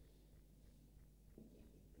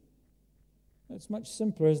 It's much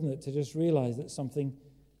simpler, isn't it, to just realize that something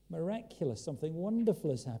miraculous, something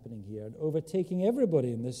wonderful is happening here and overtaking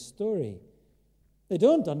everybody in this story. They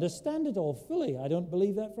don't understand it all fully. I don't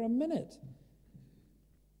believe that for a minute.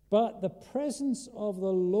 But the presence of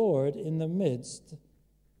the Lord in the midst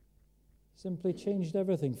simply changed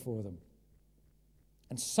everything for them.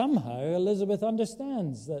 And somehow Elizabeth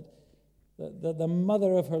understands that the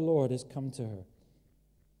mother of her Lord has come to her.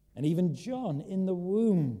 And even John in the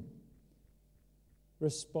womb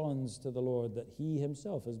responds to the Lord that he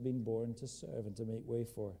himself has been born to serve and to make way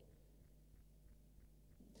for.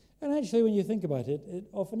 And actually, when you think about it, it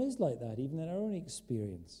often is like that, even in our own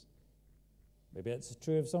experience. Maybe it's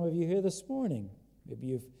true of some of you here this morning. Maybe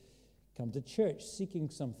you've come to church seeking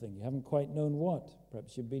something. You haven't quite known what.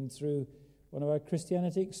 Perhaps you've been through one of our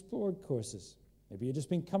Christianity Explored courses. Maybe you've just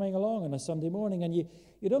been coming along on a Sunday morning and you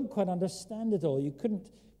don't quite understand it all. You couldn't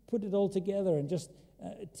put it all together and just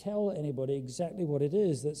tell anybody exactly what it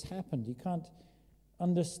is that's happened. You can't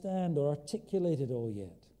understand or articulate it all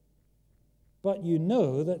yet. But you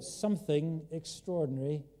know that something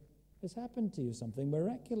extraordinary has happened to you. Something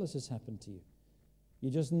miraculous has happened to you. You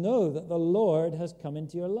just know that the Lord has come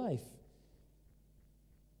into your life.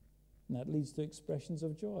 And that leads to expressions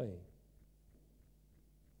of joy.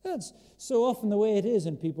 That's so often the way it is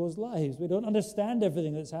in people's lives. We don't understand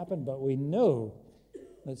everything that's happened, but we know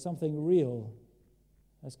that something real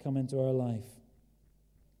has come into our life.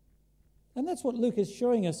 And that's what Luke is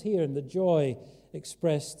showing us here in the joy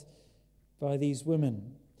expressed by these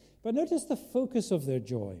women. But notice the focus of their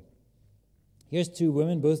joy. Here's two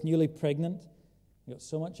women, both newly pregnant. They've got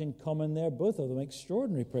so much in common there, both of them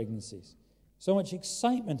extraordinary pregnancies. So much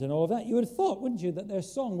excitement and all of that. You would have thought, wouldn't you, that their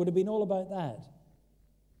song would have been all about that.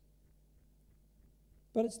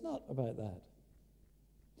 But it's not about that.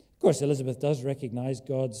 Of course, Elizabeth does recognize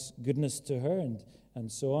God's goodness to her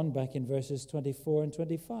and so on. Back in verses 24 and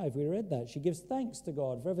 25, we read that. She gives thanks to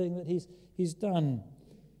God for everything that he's done.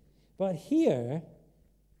 But here,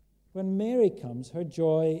 when Mary comes, her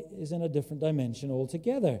joy is in a different dimension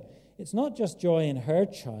altogether. It's not just joy in her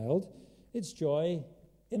child, it's joy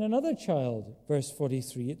in another child. Verse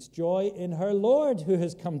 43, it's joy in her Lord who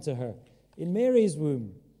has come to her, in Mary's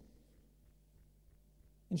womb.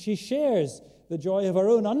 And she shares the joy of her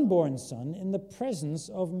own unborn son in the presence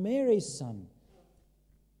of Mary's son,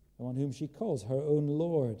 the one whom she calls her own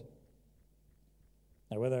Lord.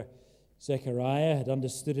 Now, whether Zechariah had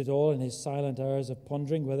understood it all in his silent hours of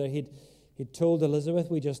pondering, whether he'd told Elizabeth,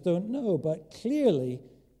 we just don't know. But clearly,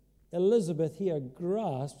 Elizabeth here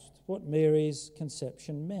grasped what Mary's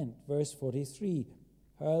conception meant. Verse 43,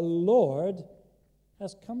 her Lord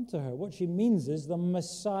has come to her. What she means is the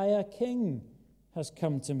Messiah King has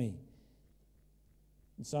come to me.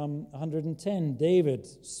 In Psalm 110, David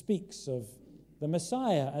speaks of the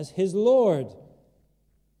Messiah as his Lord.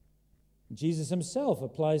 Jesus himself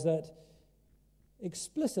applies that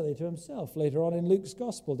explicitly to himself. Later on in Luke's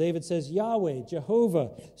Gospel, David says, Yahweh,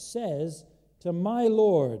 Jehovah, says to my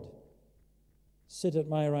Lord, sit at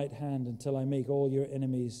my right hand until I make all your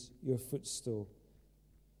enemies your footstool.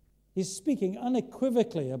 He's speaking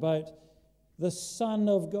unequivocally about the Son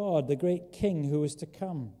of God, the great King who is to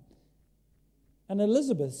come. And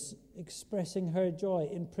Elizabeth's expressing her joy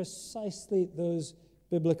in precisely those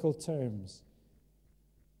biblical terms.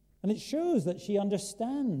 And it shows that she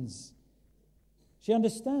understands. She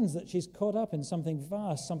understands that she's caught up in something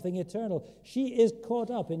vast, something eternal. She is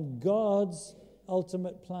caught up in God's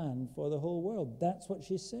ultimate plan for the whole world. That's what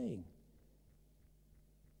she's saying.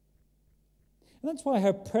 And that's why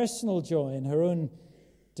her personal joy in her own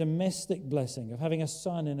domestic blessing of having a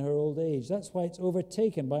son in her old age, that's why it's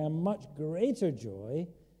overtaken by a much greater joy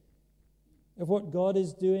of what God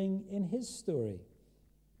is doing in his story.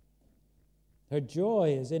 Her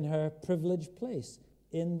joy is in her privileged place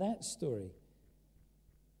in that story.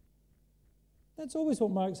 That's always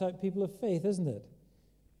what marks out people of faith, isn't it?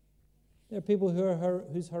 There are people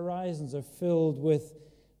whose horizons are filled with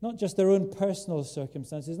not just their own personal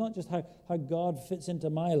circumstances, not just how God fits into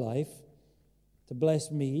my life to bless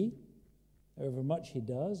me, however much he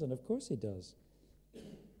does, and of course he does.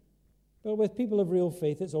 But with people of real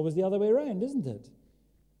faith, it's always the other way around, isn't it?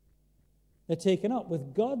 They're taken up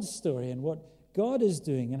with God's story and what God is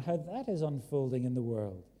doing and how that is unfolding in the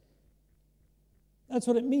world. That's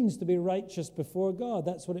what it means to be righteous before God.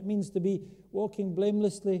 That's what it means to be walking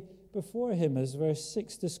blamelessly before him, as verse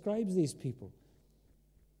 6 describes these people.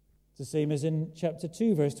 It's the same as in chapter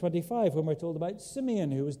 2, verse 25, when we're told about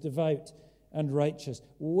Simeon, who was devout and righteous,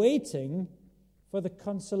 waiting for the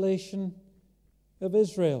consolation of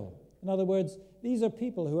Israel. In other words, these are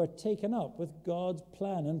people who are taken up with God's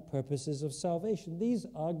plan and purposes of salvation. These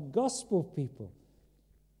are gospel people.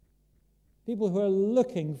 People who are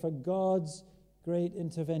looking for God's great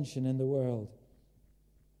intervention in the world.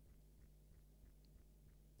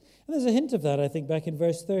 And there's a hint of that, I think, back in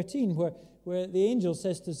verse 13, where the angel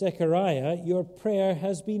says to Zechariah, "Your prayer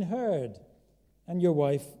has been heard, and your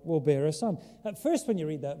wife will bear a son." At first, when you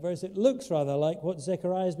read that verse, it looks rather like what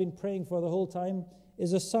Zechariah has been praying for the whole time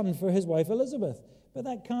is a son for his wife Elizabeth. But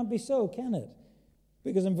that can't be so, can it?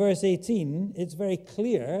 Because in verse 18, it's very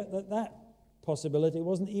clear that possibility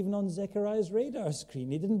wasn't even on Zechariah's radar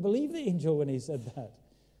screen. He didn't believe the angel when he said that.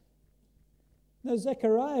 Now,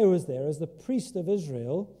 Zechariah was there as the priest of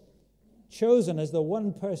Israel, chosen as the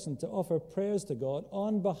one person to offer prayers to God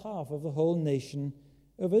on behalf of the whole nation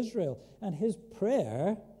of Israel. And his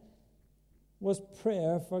prayer was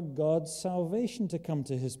prayer for God's salvation to come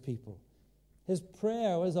to his people. His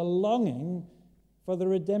prayer was a longing for the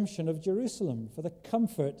redemption of Jerusalem, for the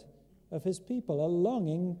comfort of his people, a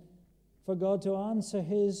longing for God to answer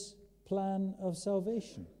his plan of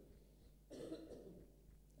salvation.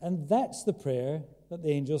 And that's the prayer that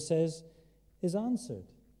the angel says is answered.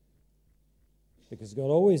 Because God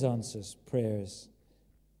always answers prayers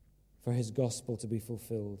for his gospel to be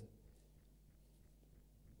fulfilled.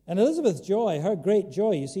 And Elizabeth's joy, her great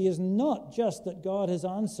joy, you see, is not just that God has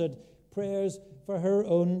answered prayers for her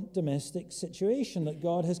own domestic situation, that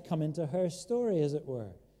God has come into her story, as it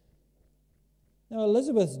were. Now,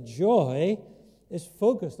 Elizabeth's joy is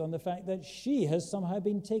focused on the fact that she has somehow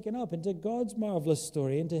been taken up into God's marvelous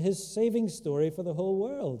story, into his saving story for the whole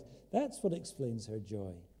world. That's what explains her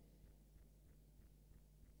joy.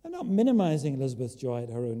 I'm not minimizing Elizabeth's joy at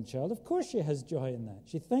her own child. Of course she has joy in that.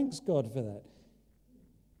 She thanks God for that.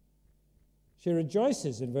 She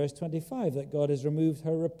rejoices in verse 25 that God has removed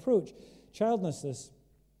her reproach. Childlessness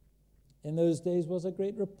in those days was a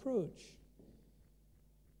great reproach.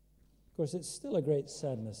 Of course, it's still a great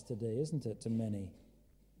sadness today, isn't it, to many?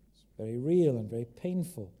 It's very real and very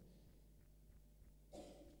painful.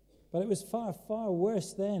 But it was far, far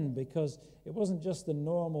worse then, because it wasn't just the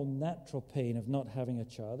normal natural pain of not having a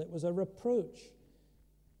child. It was a reproach.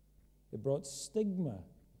 It brought stigma.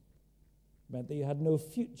 It meant that you had no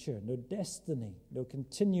future, no destiny, no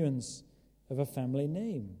continuance of a family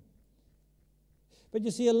name. But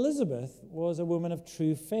you see, Elizabeth was a woman of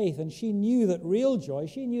true faith, and she knew that real joy,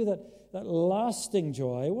 she knew that lasting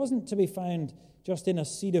joy wasn't to be found just in a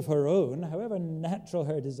seed of her own, however natural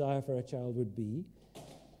her desire for a child would be.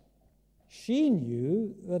 She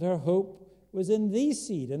knew that her hope was in the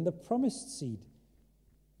seed, in the promised seed.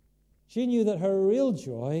 She knew that her real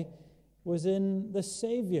joy was in the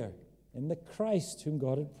Savior, in the Christ whom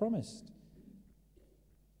God had promised.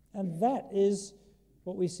 And that is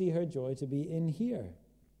what we see her joy to be in here.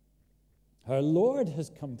 Her Lord has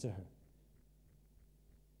come to her.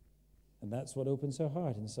 And that's what opens her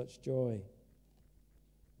heart in such joy.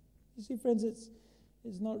 You see, friends, it's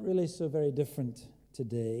not really so very different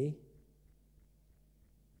today.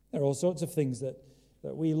 There are all sorts of things that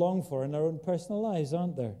we long for in our own personal lives,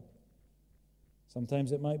 aren't there?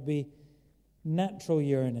 Sometimes it might be natural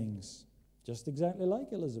yearnings, just exactly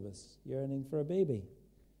like Elizabeth's, yearning for a baby.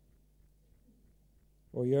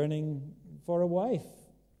 Or yearning for a wife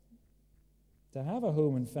to have a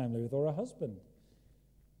home and family with, or a husband.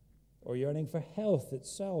 Or yearning for health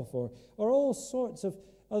itself, or all sorts of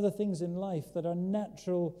other things in life that are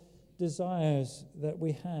natural desires that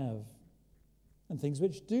we have, and things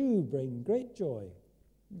which do bring great joy,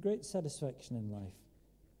 great satisfaction in life.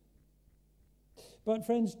 But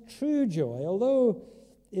friends, true joy, although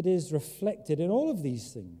it is reflected in all of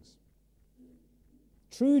these things.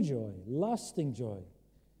 True joy, lasting joy,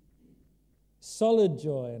 solid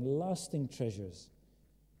joy, and lasting treasures.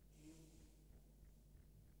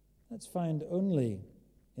 That's found only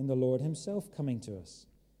in the Lord himself coming to us.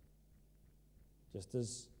 Just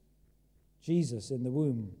as Jesus in the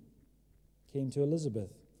womb came to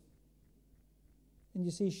Elizabeth. And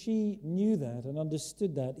you see, she knew that and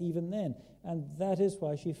understood that even then. And that is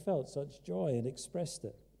why she felt such joy and expressed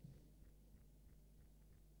it.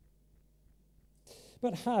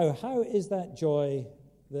 But how? How is that joy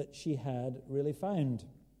that she had really found?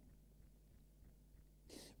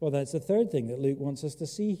 Well, that's the third thing that Luke wants us to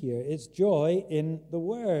see here. It's joy in the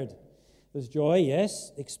Word. There's joy,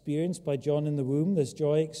 yes, experienced by John in the womb. There's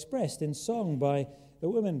joy expressed in song by the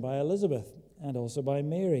women, by Elizabeth, and also by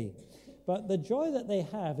Mary. But the joy that they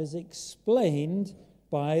have is explained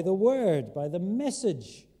by the Word, by the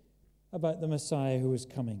message about the Messiah who is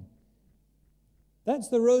coming. That's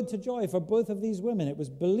the road to joy for both of these women. It was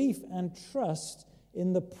belief and trust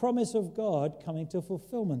in the promise of God coming to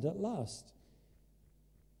fulfillment at last.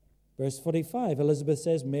 Verse 45, Elizabeth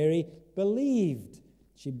says, Mary believed.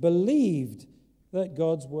 She believed that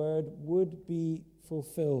God's word would be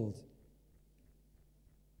fulfilled.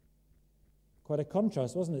 Quite a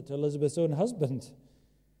contrast, wasn't it, to Elizabeth's own husband?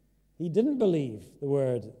 He didn't believe the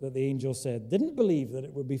word that the angel said, didn't believe that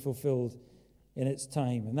it would be fulfilled in its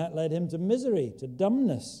time, and that led him to misery, to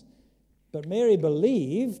dumbness. But Mary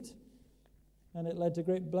believed, and it led to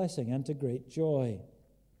great blessing and to great joy.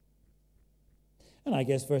 And I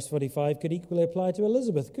guess verse 45 could equally apply to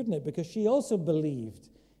Elizabeth, couldn't it? Because she also believed,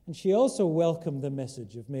 and she also welcomed the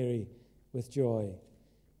message of Mary with joy.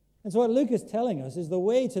 And so what Luke is telling us is the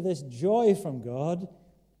way to this joy from God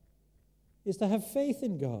is to have faith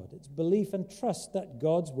in God. It's belief and trust that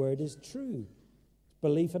God's word is true. It's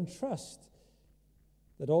belief and trust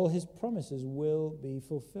that all his promises will be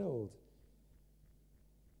fulfilled.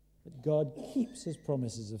 That God keeps his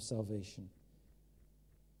promises of salvation.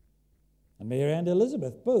 And Mary and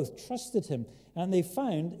Elizabeth both trusted him, and they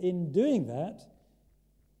found in doing that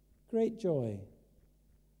great joy,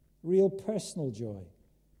 real personal joy.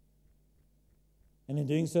 And in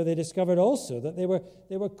doing so, they discovered also that they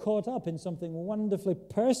were caught up in something wonderfully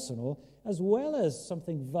personal as well as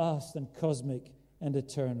something vast and cosmic and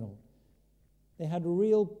eternal. They had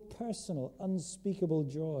real personal, unspeakable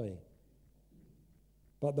joy.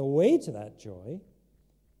 But the way to that joy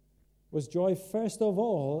was joy first of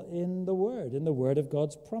all in the Word of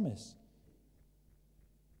God's promise.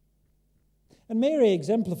 And Mary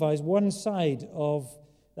exemplifies one side of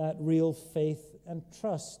that real faith and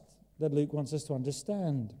trust that Luke wants us to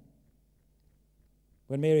understand.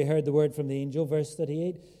 When Mary heard the word from the angel, verse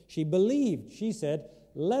 38, she believed. She said,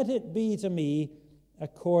 "Let it be to me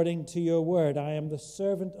according to your word. I am the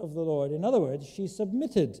servant of the Lord." In other words, she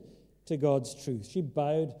submitted to God's truth. She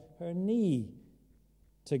bowed her knee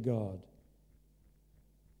to God.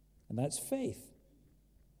 And that's faith,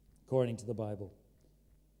 according to the Bible.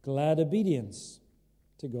 Glad obedience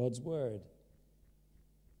to God's word.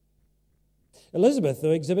 Elizabeth,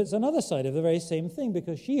 though, exhibits another side of the very same thing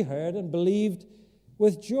because she heard and believed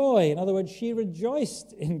with joy. In other words, she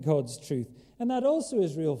rejoiced in God's truth. And that also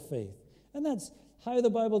is real faith. And that's how the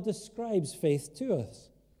Bible describes faith to us.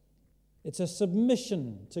 It's a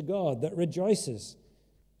submission to God that rejoices.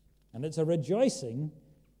 And it's a rejoicing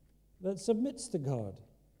that submits to God.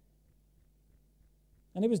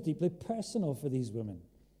 And it was deeply personal for these women.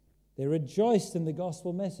 They rejoiced in the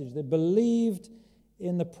gospel message. They believed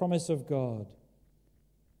in the promise of God.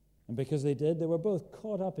 And because they did, they were both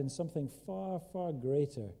caught up in something far, far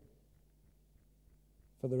greater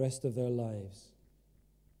for the rest of their lives.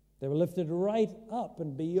 They were lifted right up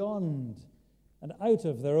and beyond and out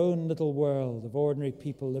of their own little world of ordinary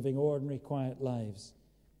people living ordinary, quiet lives.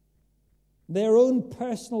 Their own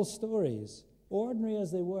personal stories, ordinary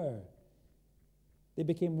as they were, they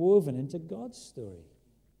became woven into God's story.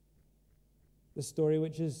 The story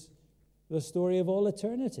which is the story of all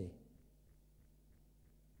eternity.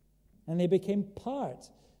 And they became part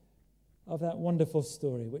of that wonderful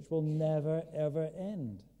story which will never, ever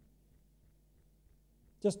end.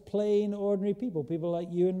 Just plain, ordinary people, people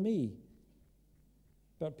like you and me.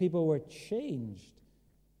 But people were changed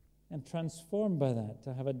and transformed by that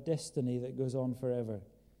to have a destiny that goes on forever.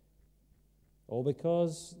 All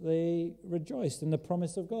because they rejoiced in the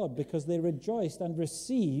promise of God, because they rejoiced and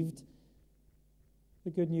received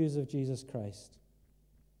the good news of Jesus Christ.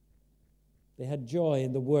 They had joy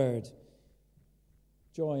in the Word,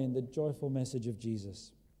 joy in the joyful message of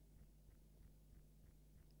Jesus.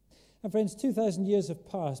 And friends, 2,000 years have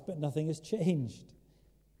passed, but nothing has changed.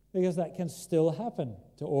 Because that can still happen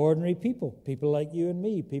to ordinary people, people like you and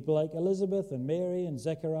me, people like Elizabeth and Mary and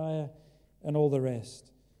Zechariah and all the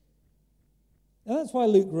rest. And that's why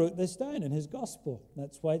Luke wrote this down in his gospel.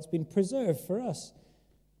 That's why it's been preserved for us.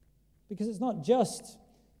 Because it's not just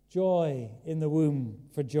joy in the womb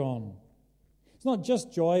for John. It's not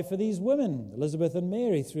just joy for these women, Elizabeth and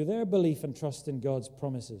Mary, through their belief and trust in God's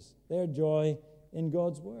promises, their joy in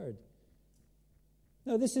God's word.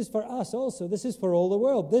 No, this is for us also. This is for all the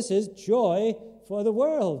world. This is joy for the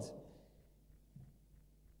world.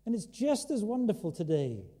 And it's just as wonderful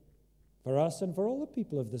today for us and for all the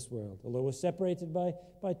people of this world, although we're separated by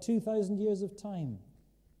 2,000 years of time.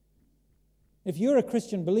 If you're a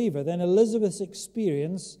Christian believer, then Elizabeth's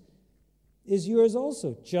experience is yours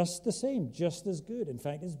also, just the same, just as good. In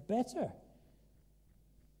fact, it's better.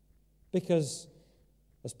 Because,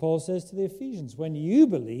 as Paul says to the Ephesians, when you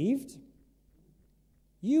believed,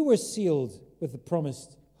 you were sealed with the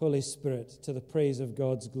promised Holy Spirit to the praise of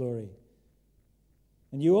God's glory.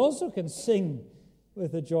 And you also can sing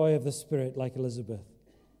with the joy of the Spirit like Elizabeth.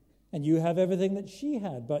 And you have everything that she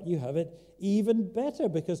had, but you have it even better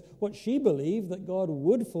because what she believed, that God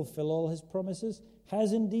would fulfill all his promises,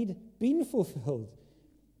 has indeed been fulfilled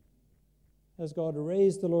as God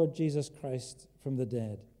raised the Lord Jesus Christ from the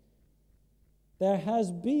dead. There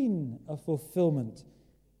has been a fulfillment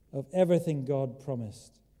of everything God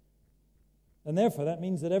promised. And therefore, that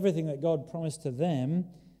means that everything that God promised to them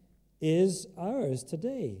is ours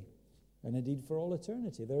today, and indeed for all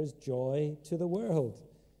eternity. There is joy to the world.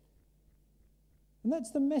 And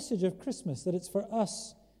that's the message of Christmas, that it's for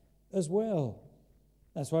us as well.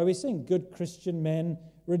 That's why we sing, "Good Christian men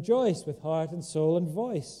rejoice with heart and soul and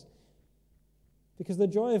voice." Because the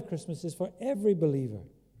joy of Christmas is for every believer.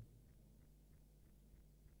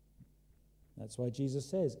 That's why Jesus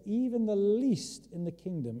says, even the least in the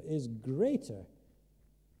kingdom is greater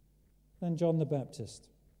than John the Baptist.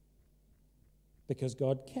 Because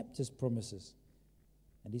God kept his promises,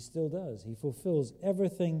 and he still does. He fulfills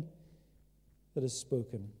everything that is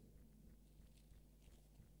spoken.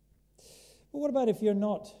 But what about if you're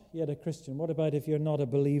not yet a Christian? What about if you're not a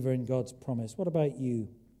believer in God's promise? What about you?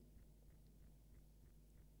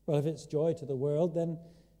 Well, if it's joy to the world, then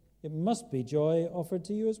it must be joy offered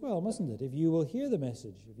to you as well, mustn't it? If you will hear the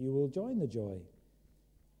message, if you will join the joy.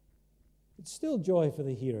 It's still joy for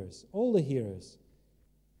the hearers, all the hearers.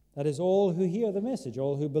 That is, all who hear the message,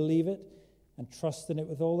 all who believe it and trust in it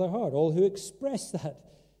with all their heart, all who express that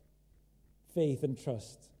faith and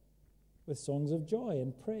trust with songs of joy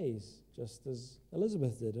and praise, just as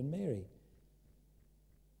Elizabeth did and Mary.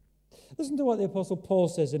 Listen to what the Apostle Paul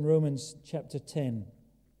says in Romans chapter 10.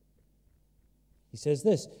 He says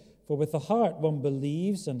this, "For with the heart one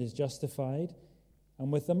believes and is justified,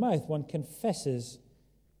 and with the mouth one confesses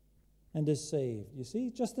and is saved." You see,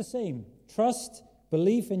 just the same. Trust,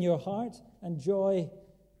 belief in your heart, and joy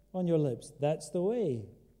on your lips. That's the way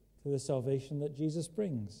to the salvation that Jesus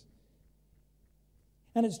brings.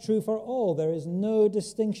 And it's true for all. There is no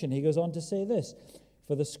distinction. He goes on to say this,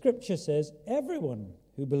 "For the Scripture says, everyone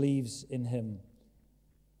who believes in him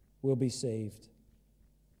will be saved.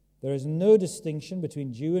 There is no distinction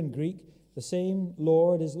between Jew and Greek. The same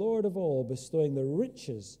Lord is Lord of all, bestowing the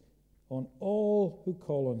riches on all who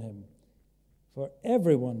call on him. For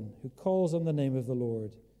everyone who calls on the name of the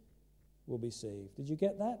Lord will be saved." Did you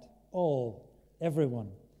get that? All.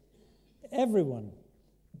 Everyone. Everyone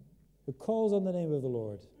who calls on the name of the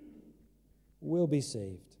Lord will be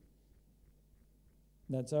saved.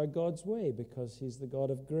 That's our God's way, because he's the God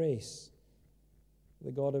of grace,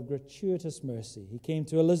 the God of gratuitous mercy. He came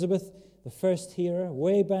to Elizabeth, the first hearer,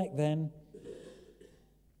 way back then,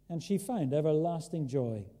 and she found everlasting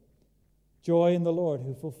joy. Joy in the Lord,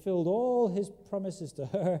 who fulfilled all his promises to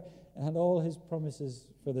her and all his promises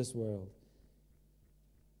for this world.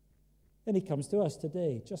 And he comes to us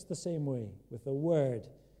today, just the same way, with the word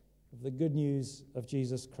of the good news of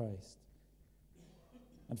Jesus Christ.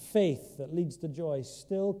 And faith that leads to joy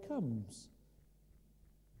still comes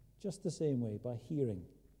just the same way, by hearing.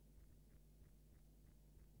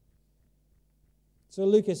 So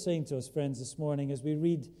Luke is saying to us, friends, this morning, as we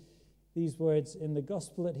read these words in the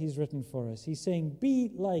gospel that he's written for us, he's saying, be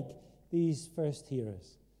like these first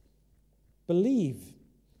hearers. Believe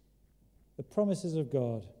the promises of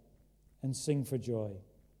God and sing for joy.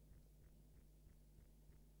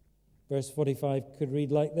 Verse 45 could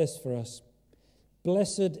read like this for us.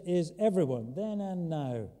 "Blessed is everyone, then and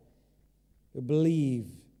now, who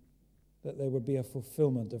believe that there would be a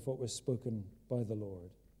fulfillment of what was spoken by the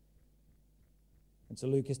Lord." And so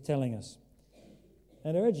Luke is telling us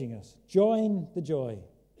and urging us, join the joy.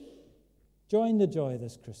 Join the joy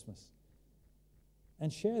this Christmas.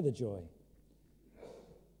 and share the joy,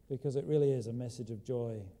 because it really is a message of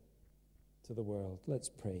joy to the world. Let's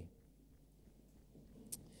pray.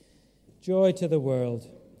 Joy to the world.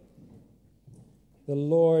 The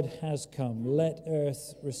Lord has come. Let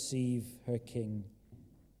earth receive her King.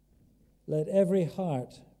 Let every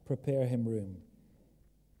heart prepare him room,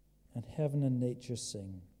 and heaven and nature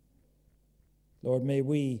sing. Lord, may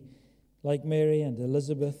we, like Mary and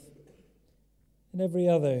Elizabeth, and every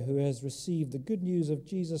other who has received the good news of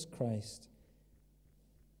Jesus Christ,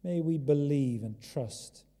 may we believe and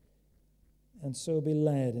trust, and so be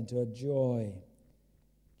led into a joy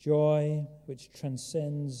which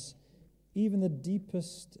transcends even the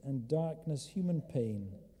deepest and darkest human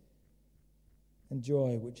pain, and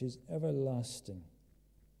joy which is everlasting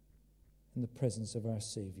in the presence of our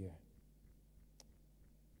Savior.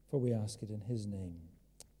 For we ask it in his name.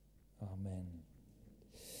 Amen.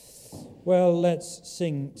 Well, let's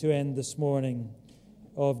sing to end this morning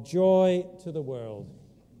of joy to the world,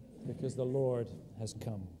 because the Lord has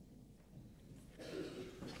come.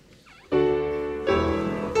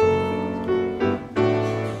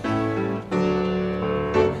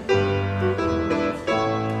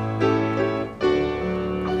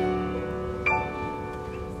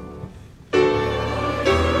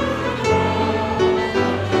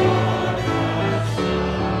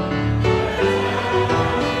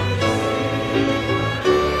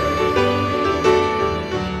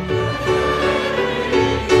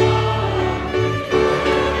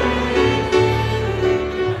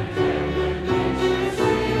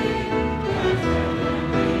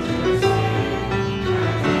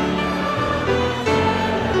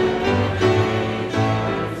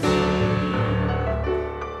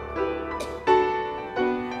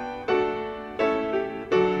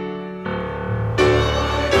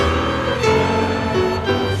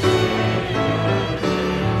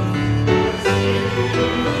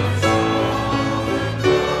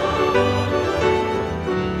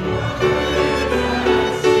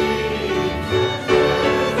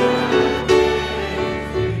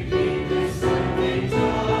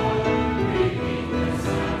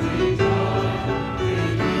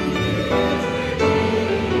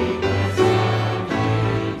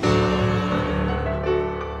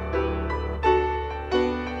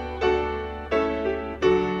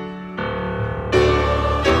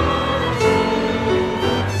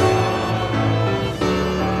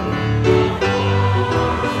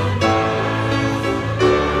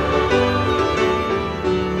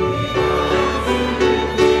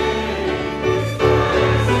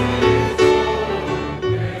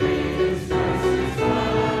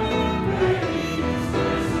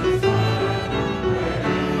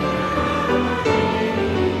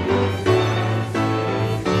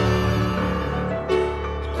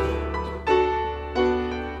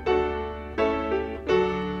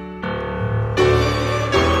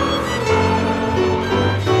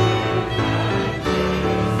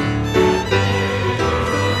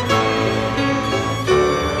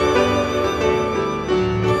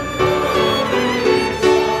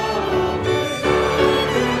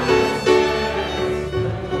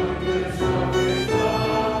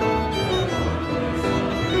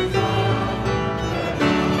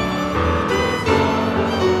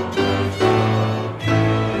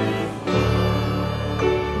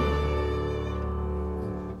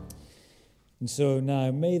 And so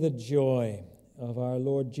now, may the joy of our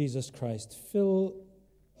Lord Jesus Christ fill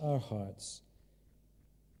our hearts.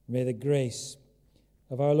 May the grace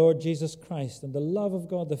of our Lord Jesus Christ and the love of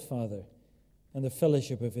God the Father and the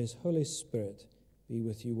fellowship of his Holy Spirit be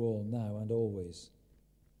with you all now and always.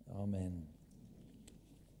 Amen.